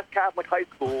was at West Catholic High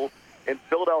School in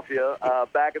Philadelphia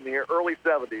back in the early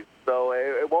 70s, so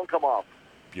it won't come off.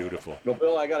 Beautiful. Well,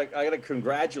 Bill, I gotta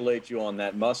congratulate you on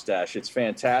that mustache. It's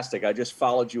fantastic. I just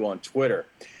followed you on Twitter,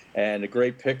 and the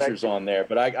great pictures on there.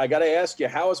 But I got to ask you,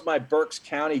 how is my Berks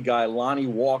County guy, Lonnie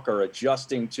Walker,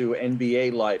 adjusting to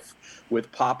NBA life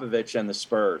with Popovich and the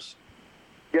Spurs?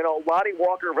 Lonnie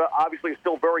Walker, obviously, is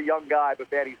still a very young guy,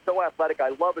 but, man, he's so athletic. I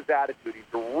love his attitude. He's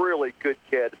a really good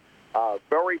kid,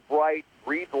 very bright,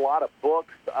 reads a lot of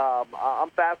books. I'm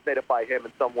fascinated by him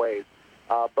in some ways.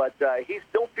 But he's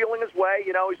still feeling his way.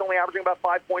 He's only averaging about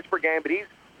 5 points per game, but he's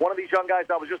one of these young guys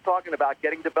I was just talking about,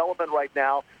 getting development right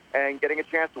now and getting a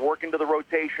chance to work into the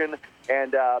rotation,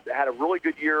 and had a really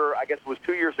good year, I guess it was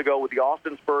 2 years ago, with the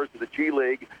Austin Spurs to the G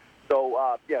League.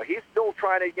 So, he's still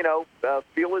trying to,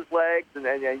 feel his legs and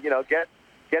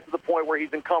get to the point where he's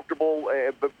comfortable,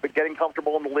 but getting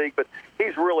comfortable in the league. But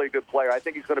he's really a good player. I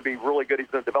think he's going to be really good. He's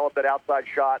going to develop that outside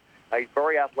shot. He's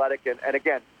very athletic, and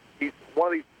again, he's one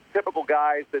of these typical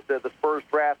guys that the Spurs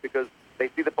draft because they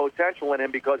see the potential in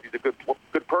him because he's a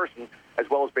good person as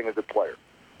well as being a good player.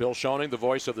 Bill Schoening, the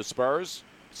voice of the Spurs,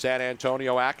 San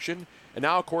Antonio action. And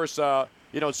now, of course,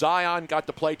 Zion got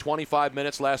to play 25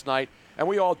 minutes last night, and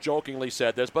we all jokingly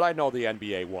said this, but I know the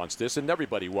NBA wants this, and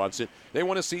everybody wants it. They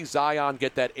want to see Zion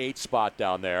get that 8th spot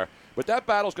down there. But that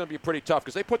battle's going to be pretty tough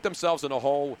because they put themselves in a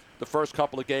hole the first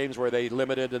couple of games where they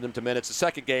limited them to minutes. The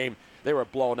second game, they were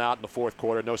blown out in the fourth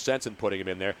quarter. No sense in putting him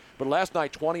in there. But last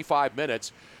night, 25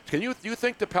 minutes. Do you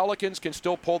think the Pelicans can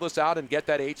still pull this out and get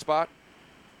that 8 spot?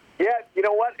 Yeah, you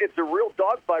know what? It's a real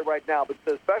dogfight right now, but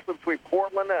especially between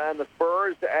Portland and the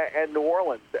Spurs and New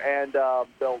Orleans. And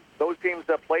those teams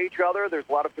play each other. There's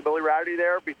a lot of familiarity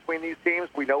there between these teams.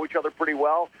 We know each other pretty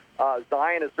well.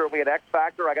 Zion is certainly an X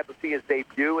factor. I got to see his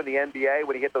debut in the NBA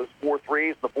when he hit those 4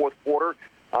 threes in the fourth quarter.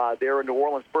 There in New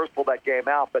Orleans, Spurs pulled that game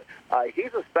out. But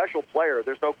he's a special player.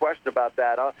 There's no question about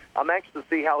that. I'm anxious to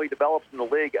see how he develops in the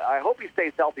league. I hope he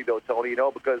stays healthy, though, Tony,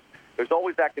 because there's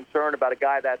always that concern about a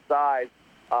guy that size.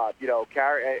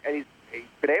 And he's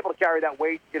been able to carry that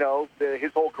weight,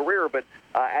 his whole career. But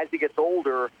as he gets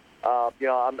older,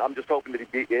 I'm just hoping that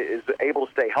he is able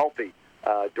to stay healthy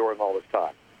during all this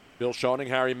time. Bill Schoening,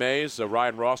 Harry Mays,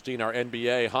 Ryan Rothstein, our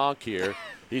NBA honk here.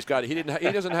 He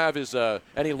doesn't have his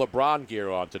any LeBron gear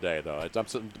on today though.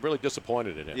 I'm really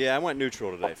disappointed in him. Yeah, I went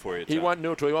neutral today for you, Tom. He went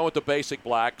neutral. He went with the basic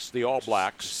blacks, the all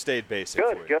blacks. Just stayed basic.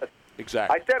 Good.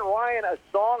 Exactly. I sent Ryan a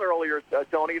song earlier,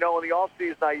 Tony. In the off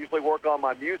season, I usually work on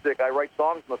my music. I write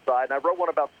songs on the side, and I wrote one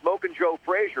about Smokin' Joe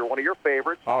Frazier, one of your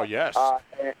favorites. Oh yes.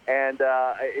 And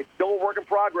it's still a work in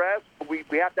progress.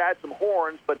 We have to add some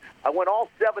horns, but I went all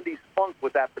 70s funk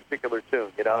with that particular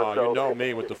tune. Oh, so, you know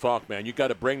me with the funk, man. You got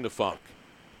to bring the funk.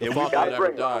 The Yeah, funk will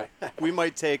never die. We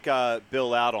might take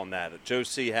Bill out on that. Joe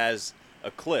C has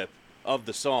a clip of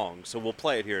the song, so we'll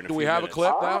play it here in a few minutes. Do we have a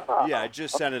clip now? Yeah, I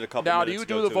just sent it a couple now, minutes do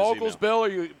ago. you do the to his vocals, email. Bill? Or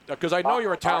you? Because I know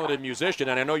you're a talented musician,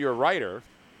 and I know you're a writer.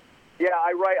 Yeah,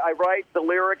 I write the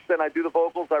lyrics and I do the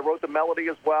vocals. I wrote the melody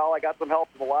as well. I got some help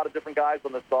from a lot of different guys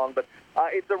on this song, but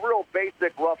it's a real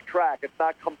basic, rough track. It's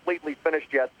not completely finished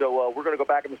yet, so we're going to go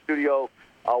back in the studio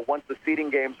once the seeding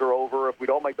games are over, if we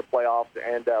don't make the playoffs,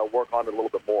 and work on it a little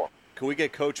bit more. Can we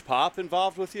get Coach Pop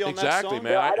involved with you on that song?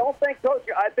 man. Yeah,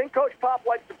 I think Coach Pop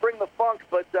likes to bring the funk,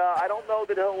 but I don't know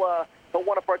that he'll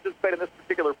want to participate in this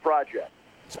particular project.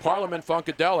 It's Parliament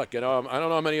Funkadelic. I don't know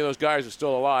how many of those guys are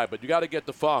still alive, but you got to get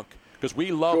the funk because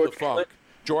we love the funk. Clinton.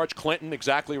 George Clinton,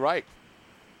 exactly right.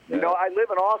 I live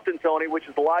in Austin, Tony, which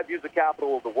is the live music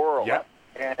capital of the world. Yep.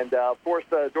 And, of course,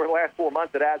 during the last 4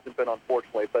 months, it hasn't been,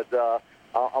 unfortunately. But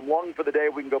I'm longing for the day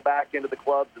we can go back into the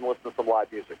clubs and listen to some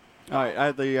live music. All right, I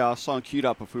have the song queued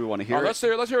up if we want to hear it. Let's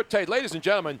hear it, Tate. Ladies and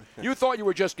gentlemen, you thought you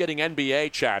were just getting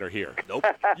NBA chatter here. Nope.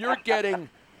 You're getting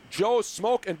Joe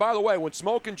Smoke. And by the way, when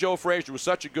Smoke and Joe Frazier was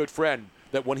such a good friend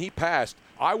that when he passed,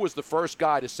 I was the first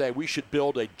guy to say we should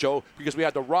build a Joe, because we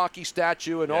had the Rocky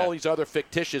statue and all these other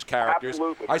fictitious characters.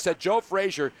 Absolutely. I said Joe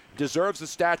Frazier deserves the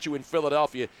statue in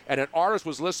Philadelphia, and an artist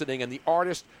was listening, and the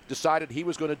artist decided he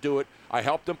was going to do it. I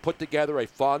helped him put together a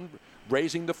fund,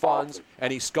 raising the funds,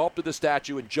 and he sculpted the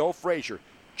statue, and Joe Frazier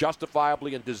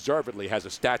justifiably and deservedly has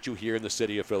a statue here in the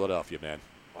city of Philadelphia, man.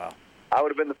 Wow. I would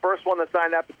have been the first one to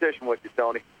sign that petition with you,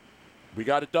 Tony. We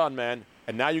got it done, man.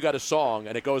 And now you got a song,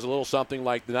 and it goes a little something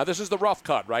like. Now this is the rough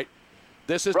cut, right?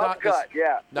 This is rough not cut.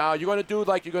 Yeah. Now you're going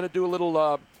to do a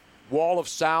little wall of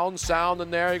sound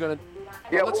in there. You're going to.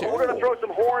 Yeah, we're going to throw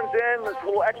some horns in. There's a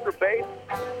little extra bass.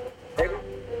 Maybe.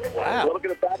 Wow. A little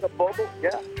bit of backup vocals.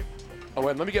 Yeah. Oh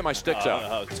wait, let me get my sticks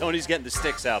out. Tony's getting the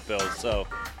sticks out, Bill. So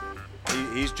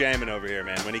he's jamming over here,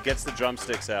 man. When he gets the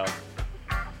drumsticks out.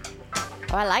 Oh,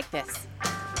 I like this.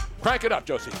 Crank it up,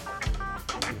 Josie.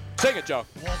 Sing it, Joe.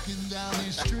 Walking down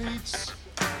these streets,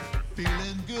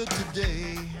 feeling good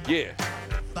today. Yeah.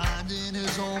 Finding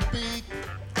his own beat,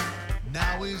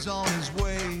 now he's on his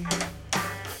way.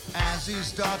 As he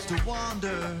starts to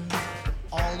wander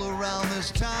all around this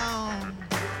town,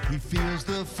 he feels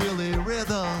the Philly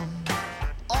rhythm,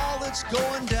 all that's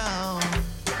going down.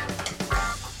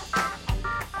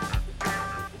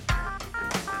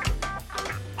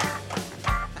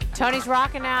 Tony's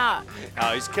rocking out.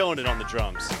 Oh, he's killing it on the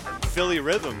drums. Philly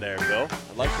rhythm there, Bill.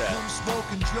 I like that.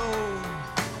 Smoking Joe,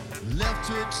 left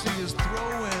Tootsie is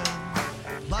throwing,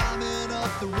 climbing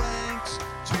up the ranks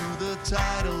to the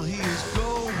title he is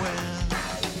going.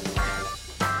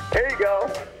 Here you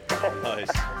go. Nice.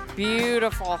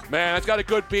 Beautiful. Man, it's got a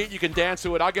good beat. You can dance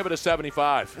to it. I'll give it a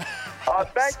 75.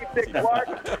 Thank you, Dick Clark.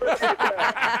 Is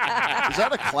that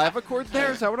a clavichord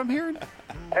there? Is that what I'm hearing?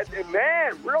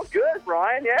 Man, real good,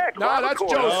 Brian. Yeah, No, that's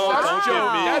clavichord.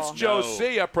 Joe. That's Joe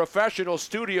C, a professional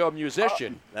studio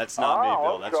musician. That's not me,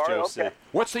 Bill. That's Joe C.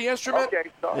 What's the instrument?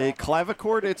 A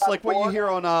clavichord. It's like what you hear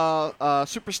on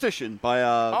Superstition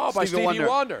by Stevie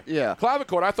Wonder. Yeah.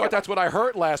 Clavichord. I thought that's what I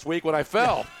heard last week when I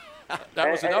fell.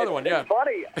 That was another one, yeah. It's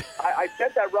funny. I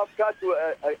sent that rough cut to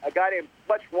a guy named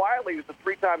Fletch Wiley, who's a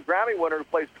 3-time Grammy winner who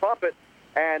plays trumpet.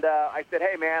 And I said,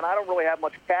 hey, man, I don't really have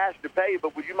much cash to pay you,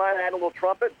 but would you mind adding a little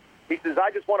trumpet? He says,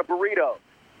 I just want a burrito.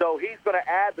 So he's going to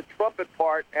add the trumpet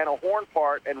part and a horn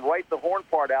part and write the horn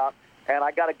part out, and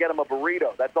I got to get him a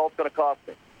burrito. That's all it's going to cost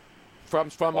me.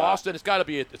 From Austin, it's got to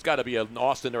be an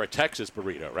Austin or a Texas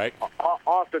burrito, right?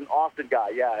 Austin guy,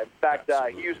 yeah. In fact,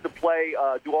 he used to play,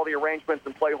 do all the arrangements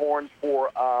and play horns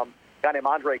for a guy named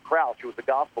Andre Crouch, who was the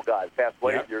gospel guy, passed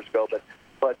away years ago.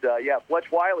 But yeah,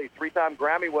 Fletch Wiley, 3-time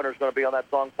Grammy winner, is going to be on that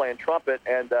song playing trumpet.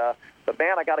 And the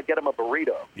man, I got to get him a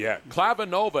burrito. Yeah,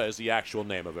 Clavinova is the actual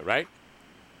name of it, right?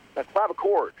 That's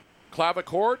clavichord.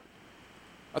 Clavichord?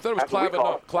 I thought it was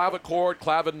clavichord,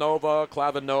 clavinova,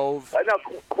 clavinove. No,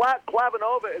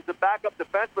 Clavinova is the backup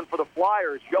defenseman for the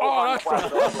Flyers. Johan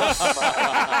Clavinova.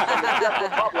 From the Czech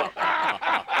Republic.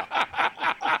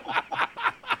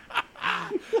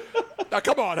 Now,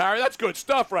 come on, Harry. That's good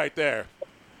stuff right there.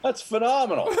 That's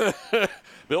phenomenal.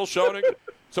 Bill Schoening.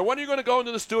 So when are you going to go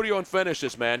into the studio and finish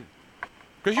this, man?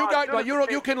 Because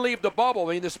you can leave the bubble.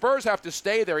 I mean, the Spurs have to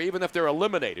stay there even if they're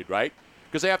eliminated, right?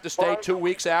 Because they have to stay 2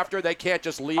 weeks after. They can't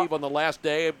just leave on the last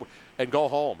day and go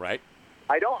home, right?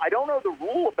 I don't know the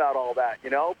rule about all that,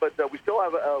 but we still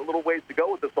have a little ways to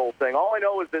go with this whole thing. All I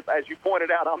know is that, as you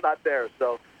pointed out, I'm not there,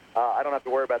 so I don't have to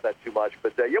worry about that too much.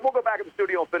 But yeah, we'll go back in the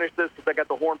studio and finish this because I got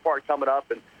the horn part coming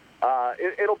up, and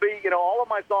it'll be, all of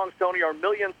my songs, Tony, are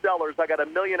million sellers. I got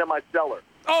 1 million in my cellar.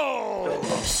 Oh,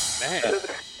 man.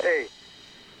 Hey,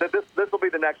 this will be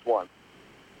the next one.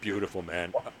 Beautiful,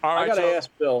 man. All right, I got to ask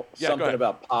Bill something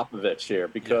about Popovich here,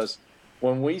 because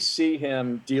when we see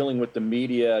him dealing with the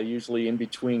media, usually in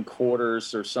between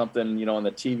quarters or something, on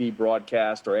the TV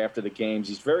broadcast or after the games,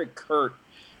 he's very curt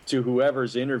to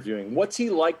whoever's interviewing. What's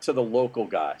he like to the local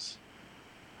guys?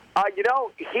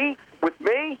 With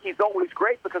me, he's always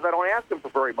great because I don't ask him for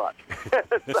very much.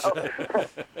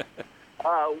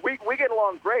 We get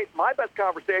along great. My best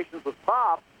conversations with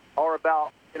Pop are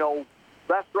about,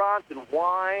 restaurants and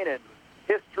wine and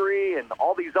history and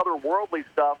all these other worldly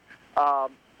stuff,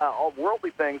 all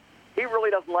worldly things. He really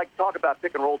doesn't like to talk about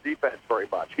pick and roll defense very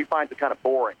much. He finds it kind of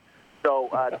boring. So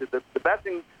the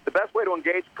best way to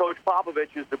engage Coach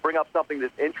Popovich is to bring up something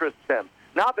that interests him.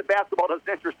 Not that basketball doesn't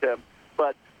interest him,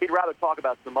 but he'd rather talk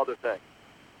about some other thing.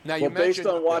 Now, based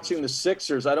on watching the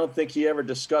Sixers, I don't think he ever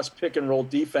discussed pick and roll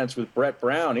defense with Brett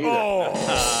Brown either.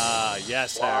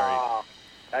 Yes, Harry.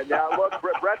 And now, look,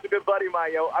 Brett's a good buddy of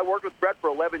mine. I worked with Brett for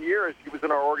 11 years. He was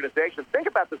in our organization. Think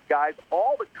about this, guys.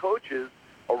 All the coaches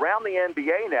around the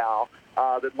NBA now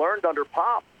that learned under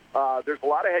Pop. There's a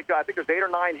lot of head coaches. I think there's 8 or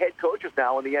 9 head coaches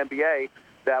now in the NBA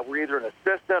that were either an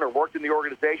assistant or worked in the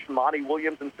organization. Monty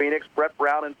Williams in Phoenix, Brett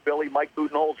Brown in Philly, Mike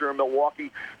Budenholzer in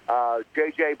Milwaukee,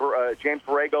 James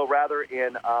Borrego,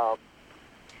 in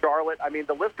Charlotte. I mean,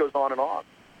 the list goes on and on.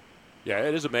 Yeah,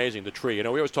 it is amazing, the tree. We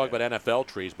always talk about NFL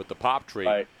trees, but the Pop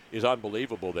tree is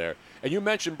unbelievable there. And you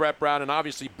mentioned Brett Brown, and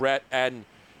obviously Brett and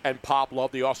Pop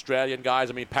love the Australian guys.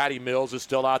 I mean, Patty Mills is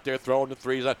still out there throwing the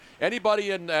threes.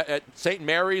 Anybody at St.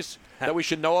 Mary's that we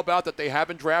should know about that they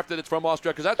haven't drafted that's from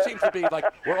Australia? Because that seems to be like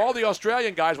where all the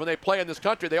Australian guys, when they play in this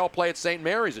country, they all play at St.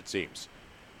 Mary's, it seems.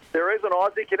 There is an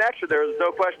Aussie connection. There's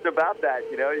no question about that.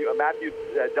 Matthew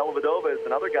Dellavedova is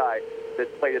another guy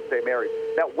that played at St. Mary's.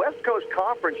 That West Coast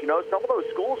Conference, some of those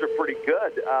schools are pretty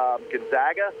good.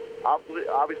 Gonzaga,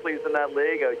 obviously, is in that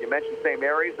league. You mentioned St.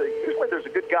 Mary's. Usually there's a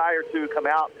good guy or two come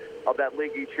out of that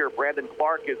league each year. Brandon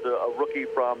Clark is a rookie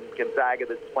from Gonzaga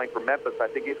that's playing for Memphis. I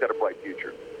think he's got a bright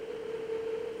future.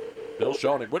 Bill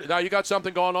Schoening. Now, you got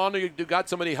something going on? You got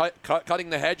somebody cutting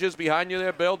the hedges behind you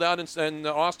there, Bill, down in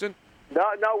Austin?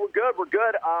 No, we're good. We're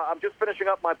good. I'm just finishing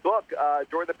up my book.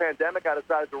 During the pandemic, I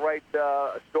decided to write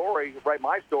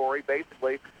my story,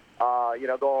 basically, go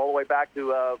all the way back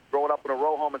to growing up in a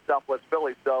row home in Southwest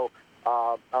Philly. So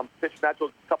I'm pitching that to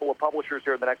a couple of publishers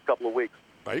here in the next couple of weeks.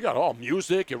 Oh, you got all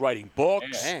music. You're writing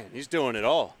books. Man, he's doing it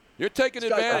all. You're taking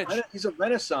advantage. He's a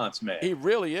renaissance man. He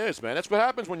really is, man. That's what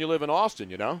happens when you live in Austin,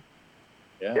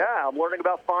 Yeah, I'm learning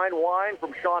about fine wine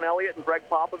from Sean Elliott and Greg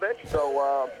Popovich,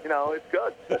 so, it's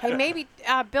good. Hey, maybe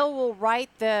Bill will write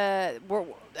a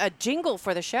jingle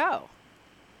for the show.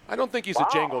 I don't think he's a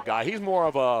jingle guy. He's more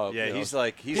of a... Yeah, he's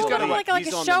got like a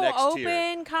show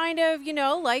open kind of,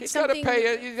 like he's something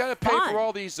He's got to pay for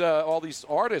all these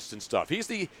artists and stuff.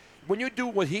 When you do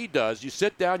what he does, you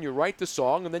sit down, you write the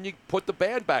song, and then you put the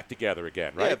band back together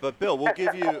again, right? Yeah, but Bill, we'll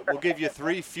give you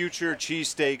 3 future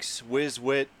cheesesteaks, Whiz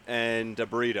Wit, and a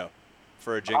burrito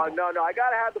for a jingle. No, I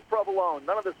got to have the provolone.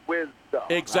 None of this whiz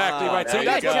stuff. Exactly right. See,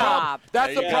 that's the problem.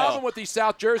 That's the problem with these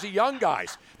South Jersey young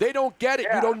guys. They don't get it.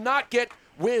 You do not get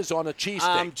whiz on a cheesesteak.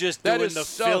 I'm just doing the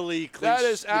Philly cliche. That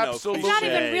is absolutely. It's not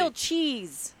even real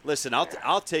cheese. Listen,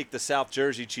 I'll take the South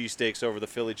Jersey cheesesteaks over the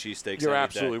Philly cheesesteaks. You're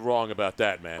absolutely wrong about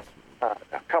that, man.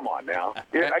 Come on now.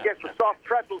 Yeah, I guess the soft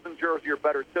pretzels in Jersey are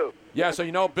better, too. Yeah,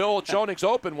 so Bill Schoening's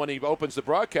open when he opens the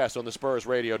broadcast on the Spurs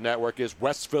radio network is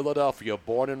West Philadelphia,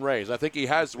 born and raised. I think he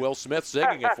has Will Smith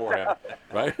singing it for him,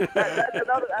 right? That's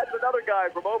another guy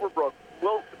from Overbrook,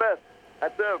 Will Smith.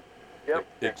 That's him. Yep.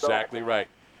 Exactly right.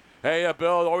 Hey,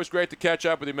 Bill, always great to catch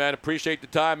up with you, man. Appreciate the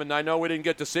time, and I know we didn't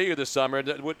get to see you this summer.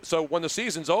 So when the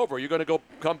season's over, you're going to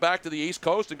come back to the East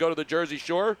Coast and go to the Jersey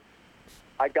Shore?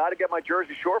 I got to get my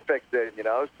Jersey Shore fix in,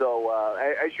 So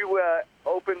as you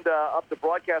opened up the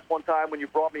broadcast one time when you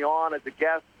brought me on as a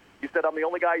guest, you said I'm the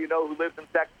only guy who lives in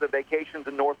Texas and vacations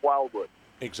in North Wildwood.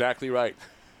 Exactly right.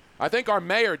 I think our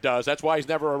mayor does. That's why he's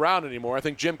never around anymore. I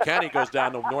think Jim Kenny goes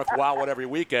down to North Wildwood every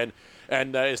weekend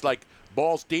and is like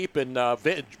balls deep in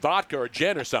vodka or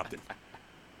gin or something.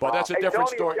 But that's a different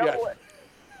story.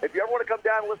 If you ever want to come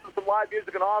down and listen to some live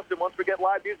music in Austin, once we get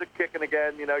live music kicking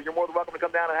again, you're more than welcome to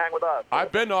come down and hang with us.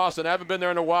 I've been to Austin. I haven't been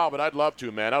there in a while, but I'd love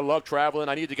to, man. I love traveling.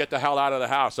 I need to get the hell out of the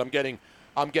house. I'm getting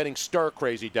stir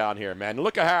crazy down here, man.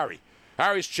 Look at Harry.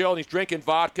 Harry's chilling. He's drinking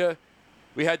vodka.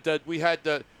 We had Joe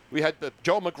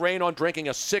McGrain on drinking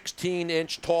a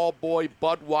 16-inch tall boy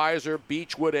Budweiser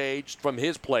Beechwood aged from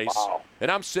his place, and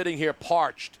I'm sitting here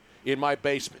parched in my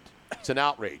basement. It's an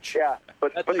outrage. Yeah,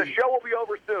 but the show will be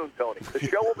over soon, Tony. The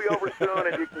show will be over soon,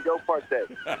 and you can go partake.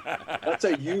 That's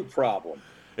a you problem.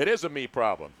 It is a me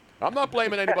problem. I'm not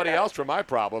blaming anybody else for my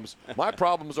problems. My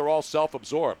problems are all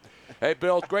self-absorbed. Hey,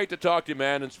 Bill, it's great to talk to you,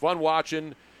 man. It's fun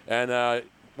watching, and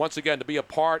once again, to be a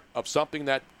part of something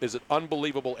that is an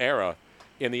unbelievable era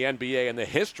in the NBA and the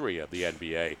history of the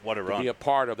NBA. What a run. To be a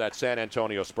part of that San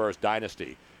Antonio Spurs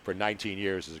dynasty for 19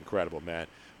 years is incredible, man.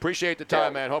 Appreciate the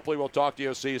time, man. Hopefully we'll talk to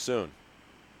you. See you soon.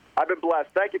 I've been blessed.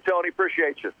 Thank you, Tony.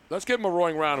 Appreciate you. Let's give him a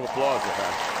roaring round of applause.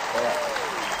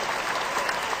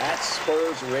 At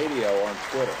Spurs Radio on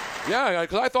Twitter. Yeah,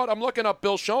 because I thought I'm looking up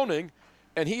Bill Schoening,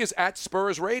 and he is at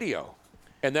Spurs Radio.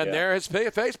 And then there his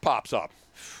face pops up.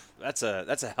 That's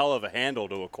a hell of a handle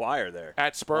to acquire there.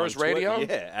 At Spurs Radio?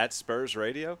 Yeah, at Spurs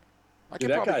Radio.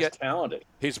 That guy's talented.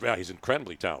 He's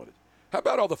incredibly talented. How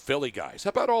about all the Philly guys? How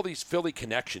about all these Philly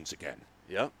connections again?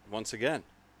 Yep, once again.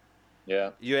 Yeah.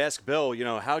 You ask Bill,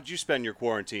 how'd you spend your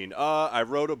quarantine? I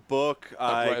wrote a book.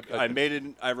 I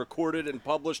recorded and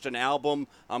published an album.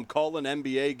 I'm calling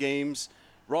NBA games.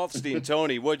 Rothstein,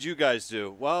 Tony, what'd you guys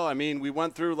do? Well, we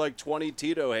went through like 20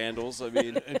 Tito handles.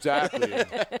 Exactly.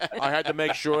 I had to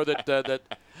make sure that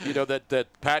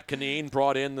Pat Kaneen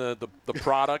brought in the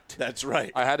product. That's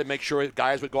right. I had to make sure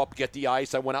guys would go up and get the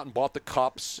ice. I went out and bought the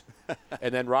cups,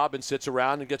 and then Robin sits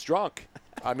around and gets drunk.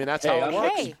 That's how it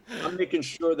works. I'm making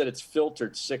sure that it's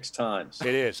filtered 6 times.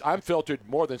 It is. I'm filtered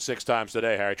more than 6 times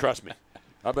today, Harry. Trust me.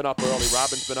 I've been up early.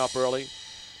 Robin's been up early.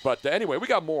 But anyway, we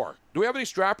got more. Do we have any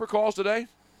strapper calls today?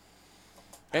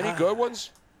 Any good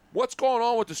ones? What's going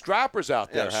on with the strappers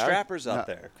out there, Harry? Strappers out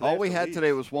there. All we had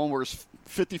today was one where it's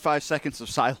 55 seconds of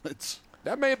silence.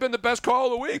 That may have been the best call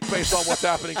of the week based on what's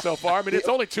happening so far. It's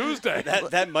only Tuesday.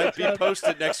 That might be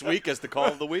posted next week as the call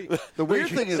of the week. The weird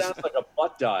thing is, sounds like a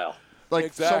butt dial.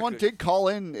 Someone did call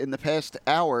in the past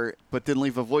hour, but didn't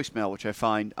leave a voicemail, which I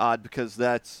find odd because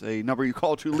that's a number you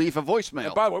call to leave a voicemail.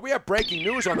 And by the way, we have breaking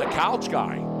news on the couch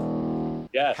guy.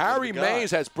 Yes, Harry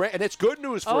Mays has and it's good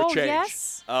news for a change.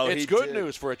 Yes? It's good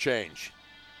news for a change.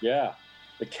 Yeah.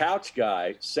 The couch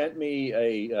guy sent me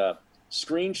a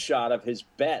screenshot of his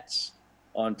bets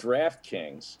on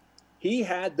DraftKings. He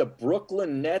had the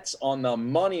Brooklyn Nets on the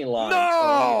money line.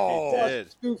 No!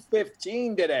 Plus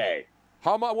 215 today.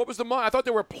 How much? What was the money? I thought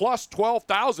they were plus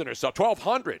 12,000 or so,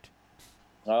 1,200.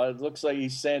 It looks like he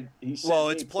sent it's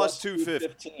plus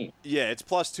 215. Yeah, it's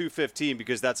plus 215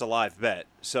 because that's a live bet.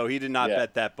 So he did not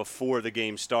bet that before the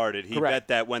game started. He bet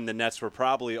that when the Nets were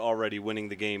probably already winning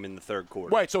the game in the third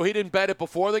quarter. Wait, so he didn't bet it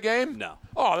before the game? No.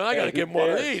 Oh, then I got to give him one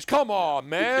of these. Come on,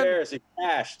 man. Who cares? He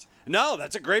cashed. No,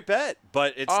 that's a great bet,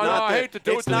 but it's not. No, I hate to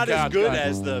do it's not as good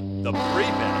as the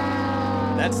pre-bet.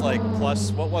 That's like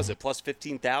plus, what was it, plus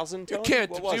 15,000? You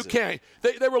can't.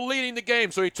 They were leading the game,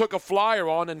 so he took a flyer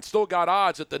on and still got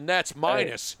odds at the Nets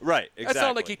minus. Right, exactly. It's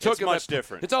not like he took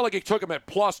different. It's not like he took him at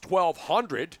plus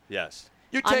 1,200. Yes.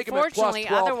 You take him at plus 1,200.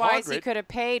 Unfortunately, otherwise he could have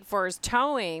paid for his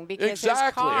towing because his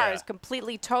car is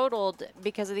completely totaled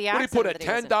because of the accident. Would he put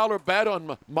a $10 bet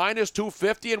on minus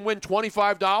 250 and win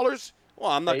 $25?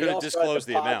 Well, I'm not going to disclose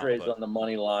the amount. Padres on the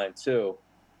money line too.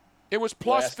 It was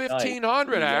plus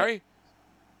 1,500, Harry.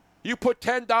 You put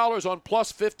 $10 on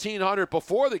plus 1,500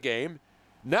 before the game.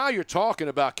 Now you're talking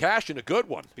about cashing a good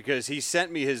one. Because he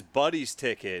sent me his buddy's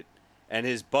ticket, and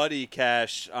his buddy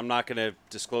cashed, I'm not going to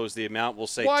disclose the amount, we'll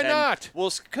say Why 10. not?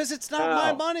 Well, because it's not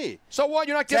my money. So what?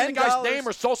 You're not giving the guy's $10. name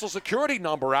or social security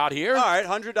number out here. All right,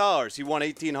 $100. He won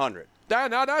 $1,800.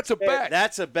 Now that's a bet.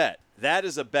 That's a bet. That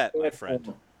is a bet, my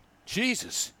friend.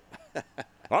 Jesus.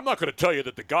 I'm not going to tell you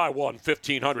that the guy won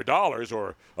 $1,500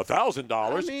 or $1,000.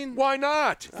 I mean, why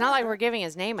not? It's not like we're giving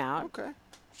his name out. Okay.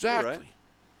 Exactly. Right.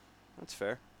 That's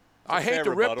fair. I hate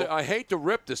to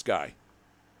rip this guy.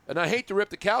 And I hate to rip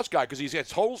the couch guy because he's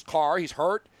his whole car. He's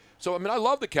hurt. So, I mean, I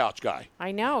love the couch guy.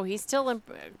 I know. He's still in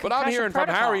But I'm hearing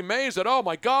protocol. from Harry Mays that, oh,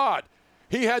 my God,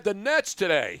 he had the Nets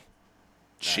today.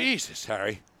 Jesus,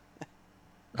 Harry.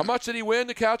 How much did he win,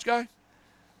 the couch guy?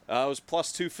 It was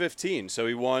plus 215, so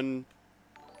he won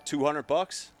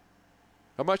 $200.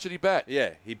 How much did he bet?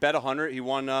 Yeah, he bet 100. He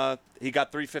won. He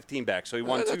got 315 back, so he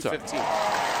won that's 215.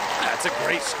 That's a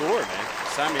great score, man.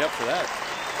 Sign me up for that.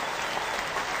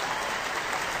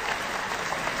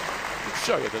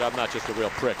 Show you that I'm not just a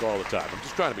real prick all the time. I'm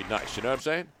just trying to be nice. You know what I'm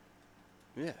saying?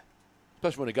 Yeah.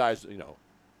 Especially when the guys,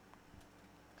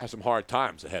 has some hard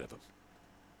times ahead of him.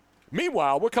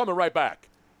 Meanwhile, we're coming right back.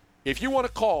 If you want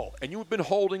to call and you've been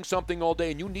holding something all day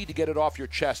and you need to get it off your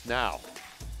chest now,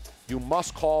 you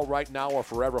must call right now or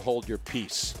forever hold your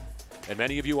peace. And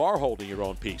many of you are holding your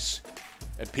own peace.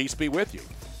 And peace be with you.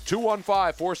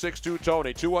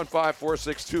 215-462-TONY,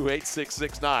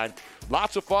 215-462-8669.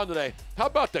 Lots of fun today. How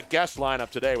about the guest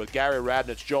lineup today with Gary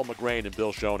Radnitz, Joe McGrain, and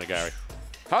Bill Schoening, Gary?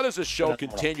 How does this show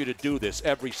continue to do this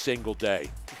every single day?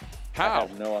 How? I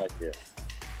have no idea.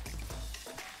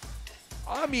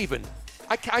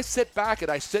 I sit back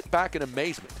in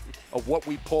amazement of what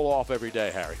we pull off every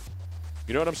day, Harry.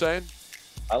 You know what I'm saying?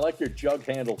 I like your jug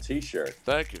handle T-shirt.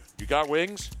 Thank you. You got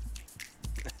wings?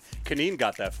 Kaneen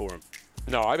got that for him.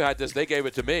 No, I've had this. They gave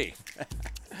it to me.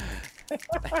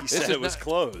 He said it was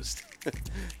closed.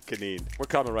 Kaneen. We're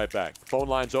coming right back. Phone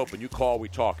line's open. You call, we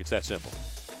talk. It's that simple.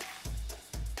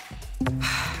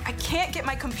 I can't get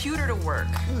my computer to work.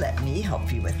 Let me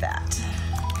help you with that.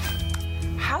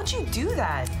 How'd you do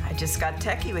that? I just got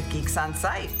techie with Geeks on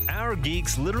Site. Our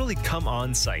geeks literally come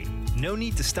on site. No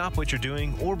need to stop what you're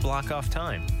doing or block off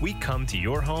time. We come to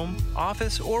your home,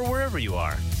 office, or wherever you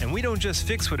are. And we don't just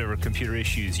fix whatever computer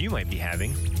issues you might be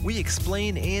having. We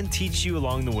explain and teach you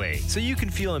along the way so you can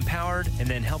feel empowered and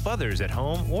then help others at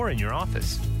home or in your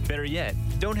office. Better yet,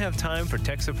 don't have time for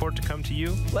tech support to come to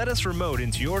you? Let us remote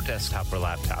into your desktop or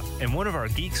laptop, and one of our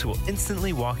geeks will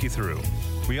instantly walk you through.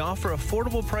 We offer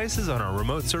affordable prices on our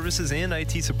remote services and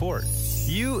IT support.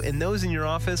 You and those in your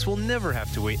office will never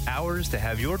have to wait hours to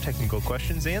have your technical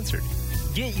questions answered.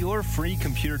 Get your free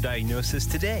computer diagnosis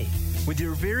today with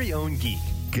your very own geek.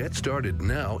 Get started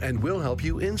now and we'll help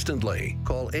you instantly.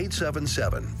 Call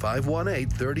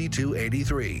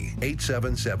 877-518-3283.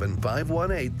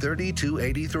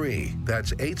 877-518-3283.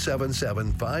 That's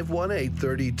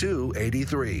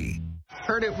 877-518-3283.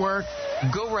 Heard it work?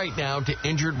 Go right now to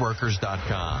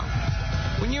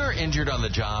injuredworkers.com. When you're injured on the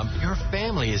job, your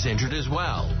family is injured as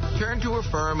well. Turn to a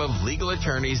firm of legal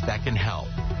attorneys that can help,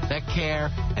 that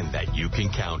care, and that you can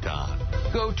count on.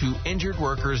 Go to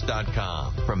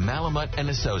injuredworkers.com from Malamut and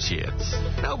Associates.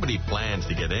 Nobody plans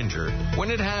to get injured.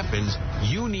 When it happens,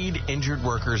 you need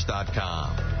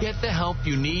injuredworkers.com. Get the help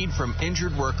you need from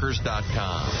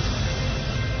injuredworkers.com.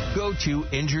 Go to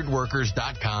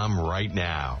injuredworkers.com right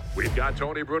now. We've got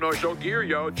Tony Bruno Show gear,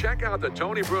 yo. Check out the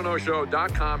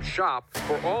TonyBrunoShow.com shop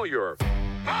for all your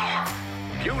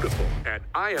beautiful and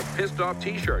I am pissed off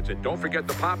t-shirts. And don't forget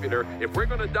the popular, if we're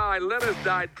going to die, let us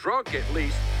die drunk at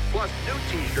least, plus new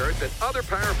t-shirts and other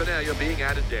paraphernalia being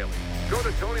added daily. Go to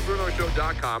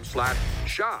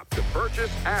TonyBrunoShow.com/shop to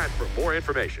purchase and for more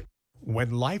information.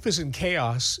 When life is in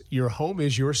chaos, your home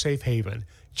is your safe haven.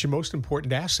 It's your most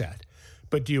important asset.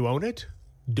 But do you own it?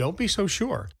 Don't be so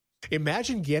sure.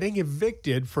 Imagine getting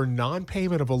evicted for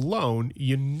non-payment of a loan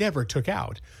you never took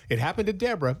out. It happened to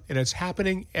Deborah, and it's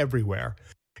happening everywhere.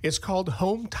 It's called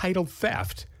home title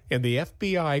theft, and the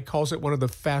FBI calls it one of the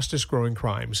fastest-growing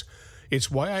crimes.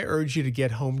 It's why I urge you to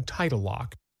get Home Title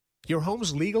Lock. Your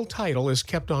home's legal title is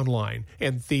kept online,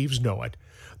 and thieves know it.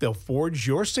 They'll forge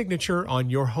your signature on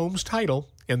your home's title,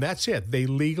 and that's it. They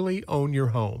legally own your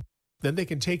home. Then they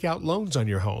can take out loans on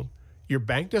your home. Your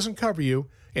bank doesn't cover you,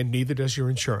 and neither does your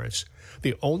insurance.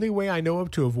 The only way I know of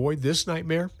to avoid this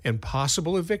nightmare and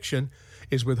possible eviction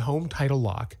is with Home Title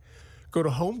Lock. Go to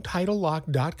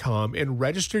HomeTitleLock.com and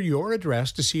register your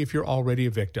address to see if you're already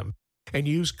a victim. And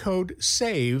use code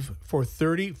SAVE for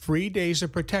 30 free days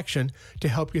of protection to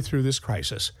help you through this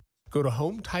crisis. Go to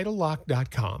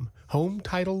HomeTitleLock.com.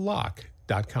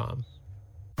 HomeTitleLock.com.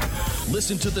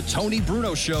 Listen to The Tony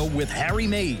Bruno Show with Harry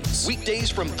Mays. Weekdays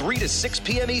from 3 to 6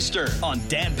 p.m. Eastern on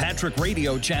Dan Patrick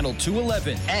Radio Channel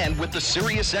 211 and with the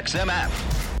SiriusXM app.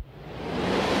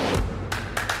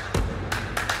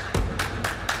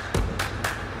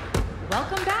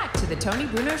 Welcome back to the Tony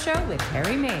Bruno Show with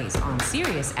Harry Mays on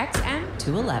SiriusXM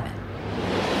 211.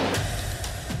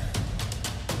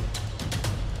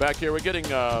 Back here, we're getting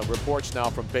reports now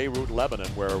from Beirut, Lebanon,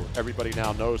 where everybody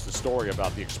now knows the story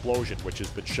about the explosion, which has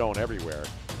been shown everywhere,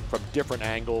 from different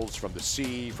angles, from the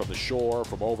sea, from the shore,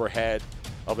 from overhead,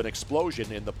 of an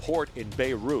explosion in the port in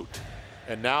Beirut.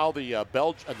 And now the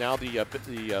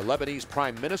Lebanese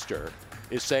Prime Minister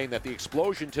is saying that the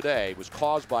explosion today was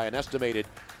caused by an estimated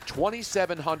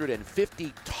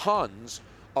 2,750 tons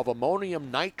of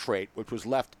ammonium nitrate, which was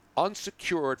left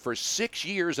unsecured for 6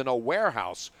 years in a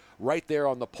warehouse right there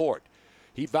on the port.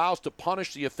 He vows to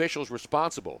punish the officials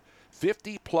responsible.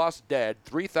 50 plus dead,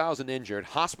 3,000 injured.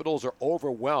 Hospitals are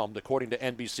overwhelmed, according to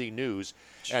NBC News.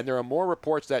 And there are more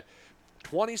reports that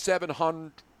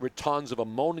 2,700 tons of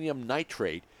ammonium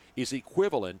nitrate is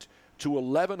equivalent to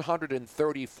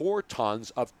 1,134 tons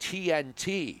of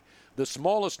TNT. The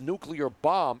smallest nuclear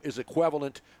bomb is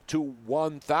equivalent to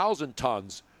 1,000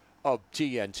 tons of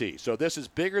TNT. So this is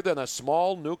bigger than a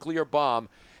small nuclear bomb.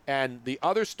 And the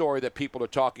other story that people are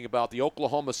talking about, the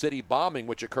Oklahoma City bombing,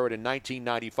 which occurred in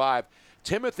 1995,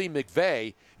 Timothy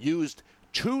McVeigh used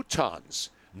 2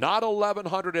 tons, not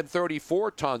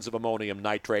 1,134 tons of ammonium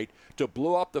nitrate, to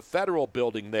blow up the federal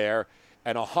building there,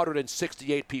 and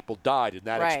 168 people died in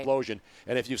that explosion.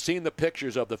 And if you've seen the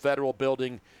pictures of the federal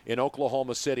building in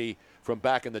Oklahoma City from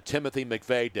back in the Timothy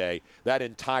McVeigh day, that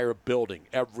entire building,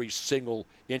 every single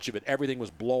inch of it, everything was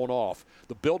blown off.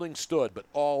 The building stood, but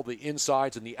all the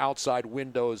insides and the outside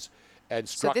windows and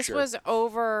structure. So this was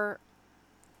over...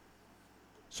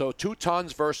 So 2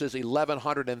 tons versus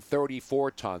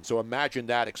 1,134 tons. So imagine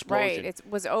that explosion. Right. It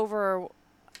was over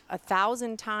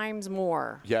 1,000 times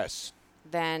more. Yes.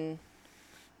 Than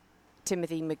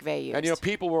Timothy McVeigh used. And,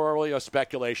 people were earlier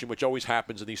speculation, which always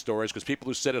happens in these stories, because people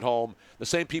who sit at home, the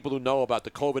same people who know about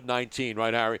the COVID-19,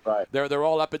 right, Harry? Right. They're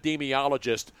all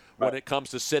epidemiologists when it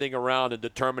comes to sitting around and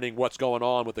determining what's going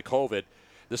on with the COVID.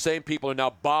 The same people are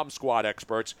now bomb squad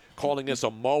experts, calling this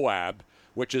a Moab,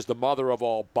 which is the mother of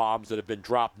all bombs that have been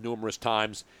dropped numerous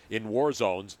times in war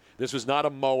zones. This was not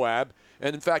a Moab.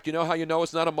 And, in fact, you know how you know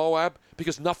it's not a Moab?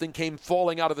 Because nothing came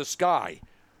falling out of the sky.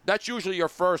 That's usually your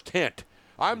first hint.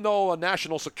 I'm no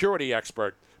national security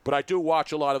expert, but I do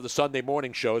watch a lot of the Sunday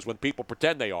morning shows when people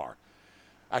pretend they are.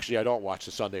 Actually, I don't watch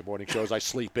the Sunday morning shows. I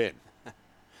sleep in.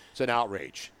 It's an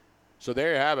outrage. So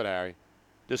there you have it, Harry.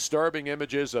 Disturbing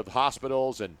images of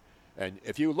hospitals. And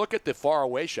if you look at the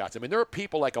faraway shots, I mean, there are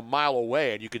people like a mile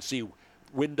away, and you can see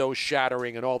windows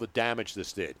shattering and all the damage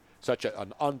this did. Such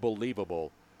an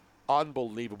unbelievable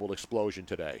explosion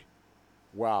today.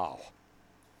 Wow.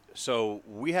 So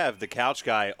we have the couch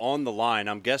guy on the line,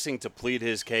 I'm guessing to plead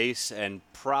his case and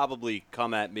probably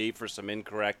come at me for some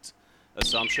incorrect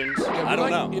assumptions. Yeah, I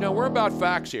don't know. We're about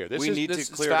facts here. This need is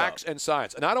to clear facts it up. and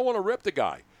science. And I don't want to rip the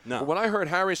guy. No. But when I heard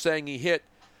Harry saying he hit,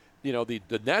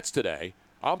 the nets today,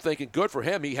 I'm thinking good for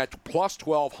him. He had plus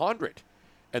 1,200.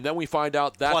 And then we find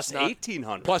out that's plus not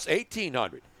 1,800. Plus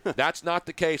 1,800. That's not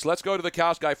the case. Let's go to the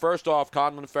couch guy. First off,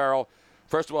 Conlon Farrell.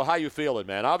 First of all, how you feeling,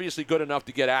 man? Obviously good enough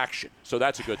to get action, so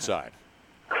that's a good sign.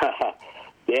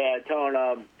 Yeah,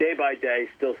 Tone, day by day,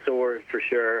 still sore for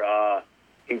sure.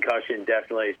 Concussion,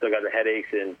 definitely. Still got the headaches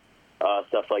and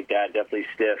stuff like that. Definitely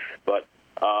stiff. But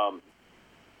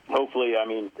hopefully,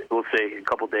 we'll see. A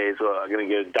couple days, I'm going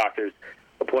to get a doctor's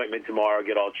appointment tomorrow,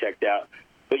 get all checked out.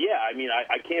 But, yeah,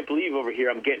 I can't believe over here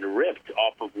I'm getting ripped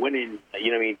off of winning,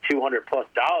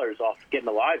 $200+ off getting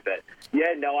a live bet.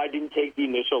 Yeah, no, I didn't take the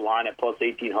initial line at plus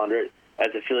 1,800.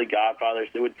 As a Philly Godfather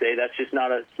would say, that's just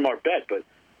not a smart bet. But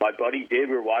my buddy did.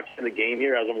 We were watching the game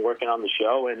here as I'm working on the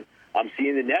show, and I'm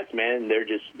seeing the Nets, man. They're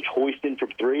just hoisting from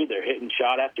three. They're hitting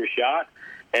shot after shot.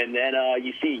 And then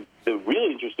you see the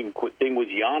really interesting thing was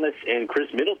Giannis and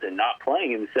Chris Middleton not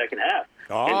playing in the second half.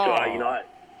 Oh. And so,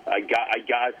 I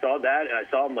saw that, and I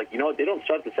saw him like, they don't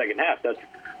start the second half. That's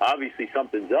obviously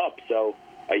something's up. So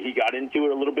he got into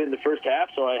it a little bit in the first half,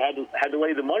 so I had to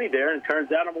lay the money there, and it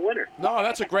turns out I'm a winner. No,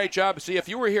 that's a great job. See, if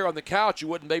you were here on the couch, you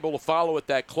wouldn't be able to follow it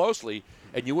that closely,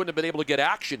 and you wouldn't have been able to get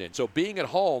action in. So being at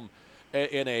home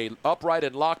in a upright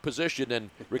and locked position and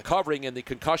recovering in the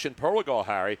concussion protocol,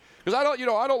 Harry, because I don't.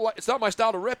 It's not my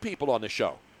style to rip people on the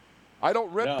show. I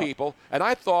don't rip people, and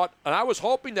I was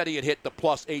hoping that he had hit the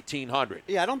plus 1,800.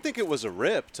 Yeah, I don't think it was a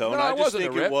rip, Tone. No, I just wasn't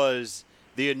think a rip. It was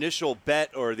the initial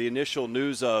bet or the initial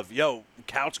news of,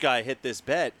 couch guy hit this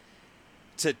bet.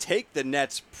 to take the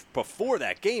Nets before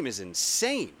that game is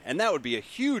insane, and that would be a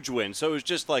huge win. So it was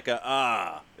just like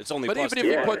it's only. But plus even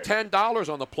if you put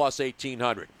 $10 on the plus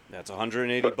 1,800, that's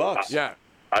 $180. Yeah,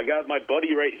 I got my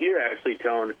buddy right here, actually,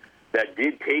 Tone, that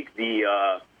did take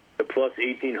the plus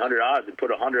 1,800 odds and put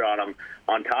 100 on him.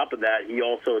 On top of that, he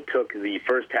also took the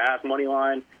first half money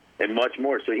line and much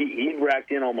more. So he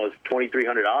racked in almost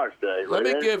 $2,300 today. Let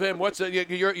me give him because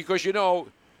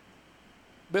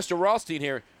Mr. Rothstein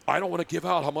here. I don't want to give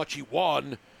out how much he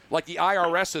won. Like the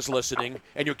IRS is listening,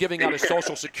 and you're giving out his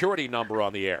Social Security number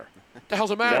on the air. What the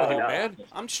hell's the matter with you, man?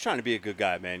 I'm just trying to be a good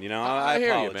guy, man. You know, I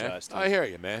hear you, man. apologize to I hear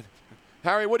you, man.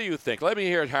 Harry, what do you think? Let me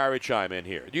hear Harry chime in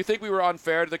here. Do you think we were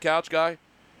unfair to the couch guy?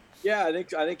 Yeah, I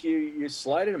think you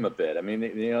slighted him a bit. I mean,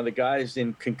 the guy's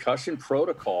in concussion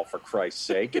protocol, for Christ's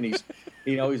sake, and he's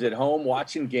he's at home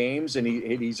watching games, and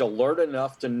he's alert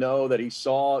enough to know that he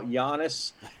saw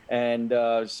Giannis and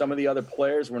some of the other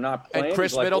players were not playing. And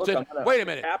Chris Middleton. Wait a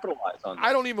minute. Capitalize on this.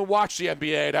 I don't even watch the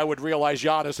NBA, and I would realize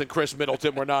Giannis and Chris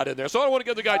Middleton were not in there. So I don't want to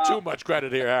give the guy too much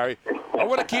credit here, Harry. I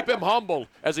want to keep him humble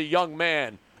as a young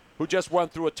man who just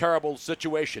went through a terrible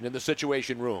situation in the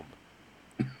Situation Room.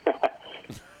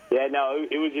 Yeah, no,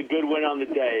 it was a good win on the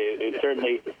day. It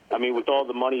certainly, I mean, with all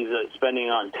the money spending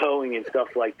on towing and stuff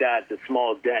like that, it's a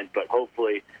small dent, but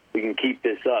hopefully we can keep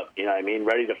this up. You know what I mean?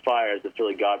 Ready to fire, as the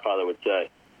Philly Godfather would say.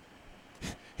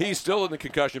 He's still in the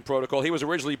concussion protocol. He was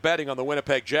originally betting on the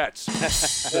Winnipeg Jets.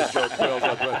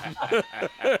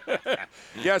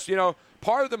 Yes,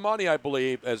 part of the money, I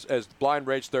believe, as Blind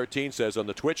Rage 13 says on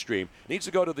the Twitch stream, needs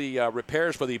to go to the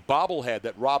repairs for the bobblehead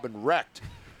that Robin wrecked.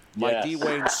 My D.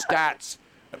 Wayne Stats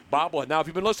bobblehead. Now, if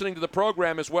you've been listening to the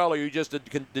program as well, or are you just a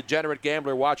degenerate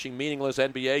gambler watching meaningless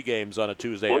NBA games on a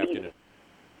Tuesday afternoon?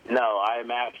 No, I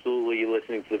am absolutely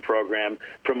listening to the program,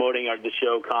 promoting the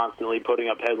show constantly, putting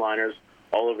up headliners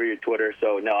all over your Twitter.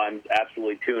 So, no, I'm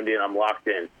absolutely tuned in. I'm locked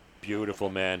in. Beautiful,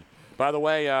 man. By the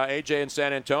way, AJ in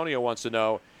San Antonio wants to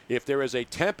know if there is a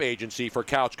temp agency for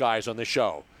couch guys on the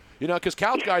show. Because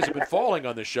couch guys have been falling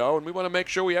on the show, and we want to make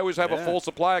sure we always have a full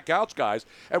supply of couch guys.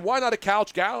 And why not a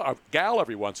couch gal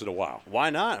every once in a while?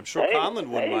 Why not? I'm sure Conlon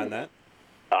wouldn't mind that.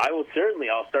 I will certainly.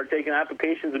 I'll start taking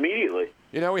applications immediately.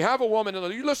 We have a woman.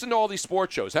 You listen to all these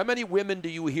sports shows. How many women do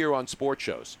you hear on sports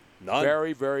shows? None.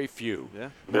 Very, very few. Yeah.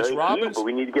 Miss Robbins. But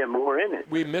we need to get more in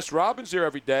it. Miss Robbins here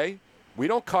every day. We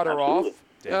don't cut her off.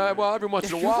 Well, every once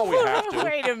in a while we have to.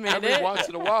 Wait a minute. Every once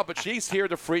in a while, but she's here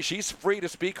she's free to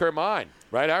speak her mind,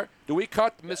 right, Art? Do we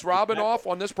cut Miss Robin off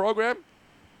on this program?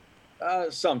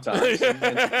 Sometimes.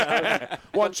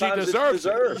 When she deserves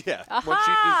it. Yeah. When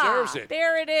she deserves it.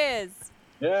 There it is.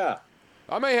 Yeah.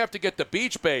 I may have to get the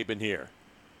Beach Babe in here.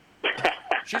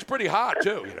 She's pretty hot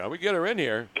too. We get her in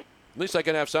here. At least I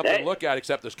can have something to look at,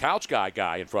 except this couch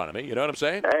guy in front of me. You know what I'm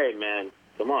saying? Hey, man,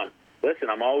 come on.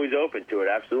 Listen, I'm always open to it,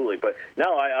 absolutely. But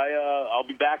no, I'll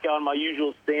be back on my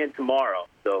usual stand tomorrow,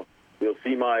 so you'll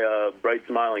see my bright,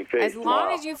 smiling face. As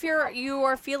long as you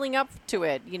are feeling up to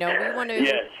it, we want to.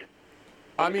 Yes.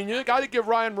 I mean, you got to give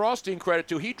Ryan Rothstein credit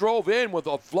too. He drove in with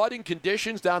flooding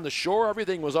conditions down the shore.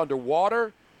 Everything was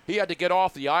underwater. He had to get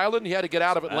off the island. He had to get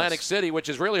out of Atlantic City, which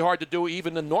is really hard to do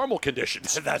even in normal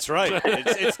conditions. That's right.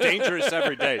 It's dangerous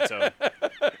every day, Tony.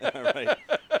 All right.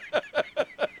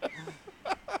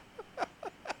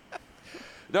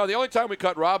 No, the only time we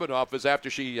cut Robin off is after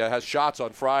she has shots on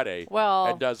Friday. Well,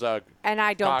 and does and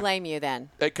I don't blame you then.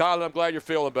 Hey, Colin, I'm glad you're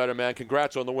feeling better, man.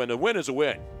 Congrats on the win. The win is a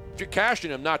win. You're cashing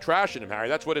him, not trashing him, Harry.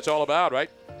 That's what it's all about, right?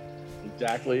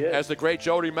 Exactly it. As the great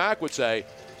Jody Mack would say,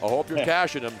 I hope you're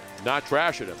cashing him, not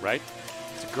trashing him, right?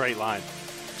 It's a great line.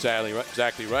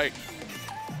 Exactly right.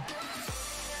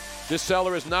 This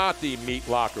cellar is not the meat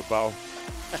locker, Bo.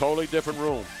 Totally different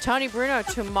room. Tony Bruno,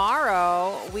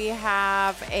 tomorrow we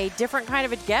have a different kind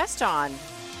of a guest on.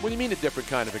 What do you mean a different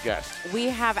kind of a guest? We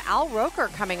have Al Roker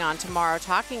coming on tomorrow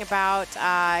talking about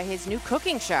his new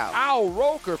cooking show. Al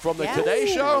Roker from the Today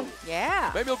Show?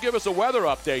 Yeah. Maybe he'll give us a weather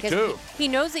update, too. He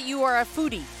knows that you are a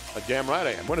foodie. Damn right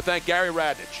I am. I want to thank Gary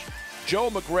Radnich, Joe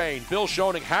McGrain, Bill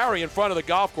Schoening, Harry in front of the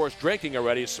golf course drinking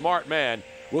already. Smart man.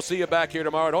 We'll see you back here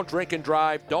tomorrow. Don't drink and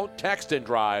drive. Don't text and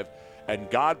drive. And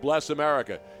God bless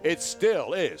America. It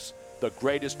still is the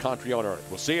greatest country on earth.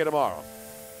 We'll see you tomorrow.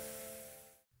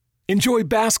 Enjoy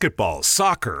basketball,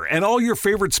 soccer, and all your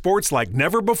favorite sports like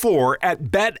never before at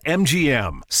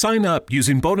BetMGM. Sign up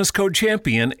using bonus code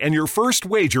CHAMPION and your first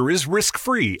wager is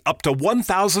risk-free up to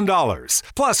 $1,000.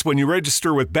 Plus, when you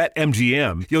register with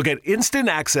BetMGM, you'll get instant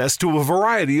access to a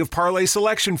variety of parlay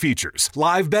selection features,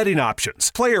 live betting options,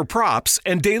 player props,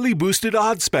 and daily boosted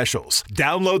odds specials.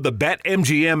 Download the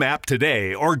BetMGM app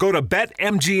today or go to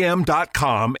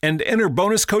BetMGM.com and enter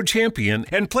bonus code CHAMPION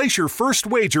and place your first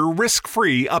wager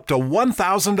risk-free up to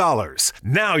 $1,000.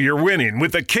 Now you're winning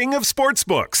with the king of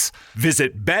sportsbooks.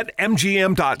 Visit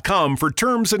BetMGM.com for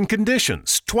terms and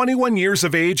conditions. 21 years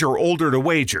of age or older to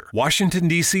wager. Washington,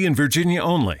 D.C. and Virginia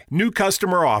only. New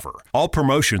customer offer. All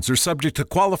promotions are subject to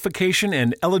qualification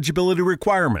and eligibility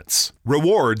requirements.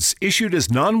 Rewards issued as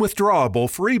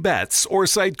non-withdrawable free bets or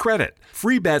site credit.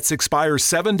 Free bets expire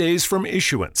 7 days from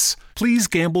issuance. Please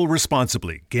gamble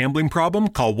responsibly. Gambling problem?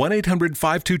 Call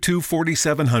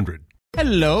 1-800-522-4700.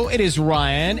 Hello, it is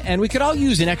Ryan, and we could all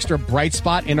use an extra bright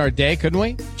spot in our day, couldn't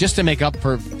we? Just to make up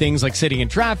for things like sitting in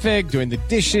traffic, doing the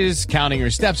dishes, counting your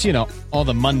steps, you know, all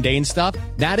the mundane stuff.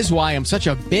 That is why I'm such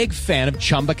a big fan of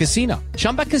Chumba Casino.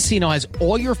 Chumba Casino has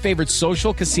all your favorite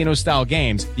social casino-style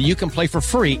games that you can play for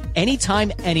free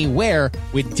anytime, anywhere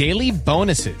with daily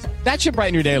bonuses. That should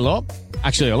brighten your day a little.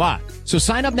 Actually, a lot. So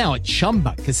sign up now at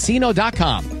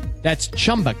ChumbaCasino.com. That's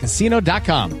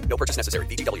ChumbaCasino.com. No purchase necessary.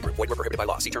 VGW Group. Void where prohibited by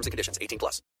law. See terms and conditions.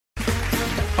 18+.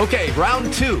 Okay,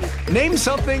 round two. Name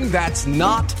something that's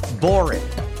not boring.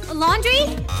 A laundry?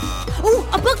 Ooh,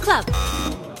 a book club.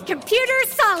 Computer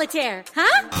solitaire,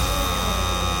 huh?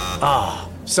 Ah,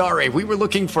 oh, sorry. We were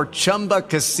looking for Chumba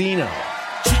Casino.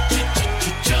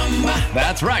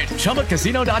 That's right.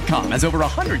 ChumbaCasino.com has over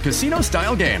 100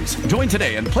 casino-style games. Join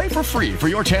today and play for free for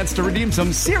your chance to redeem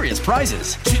some serious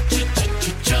prizes.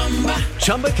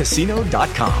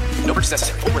 ChumbaCasino.com. No purchase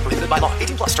necessary. Void where prohibited by law.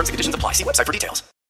 18+. Terms and conditions apply. See website for details.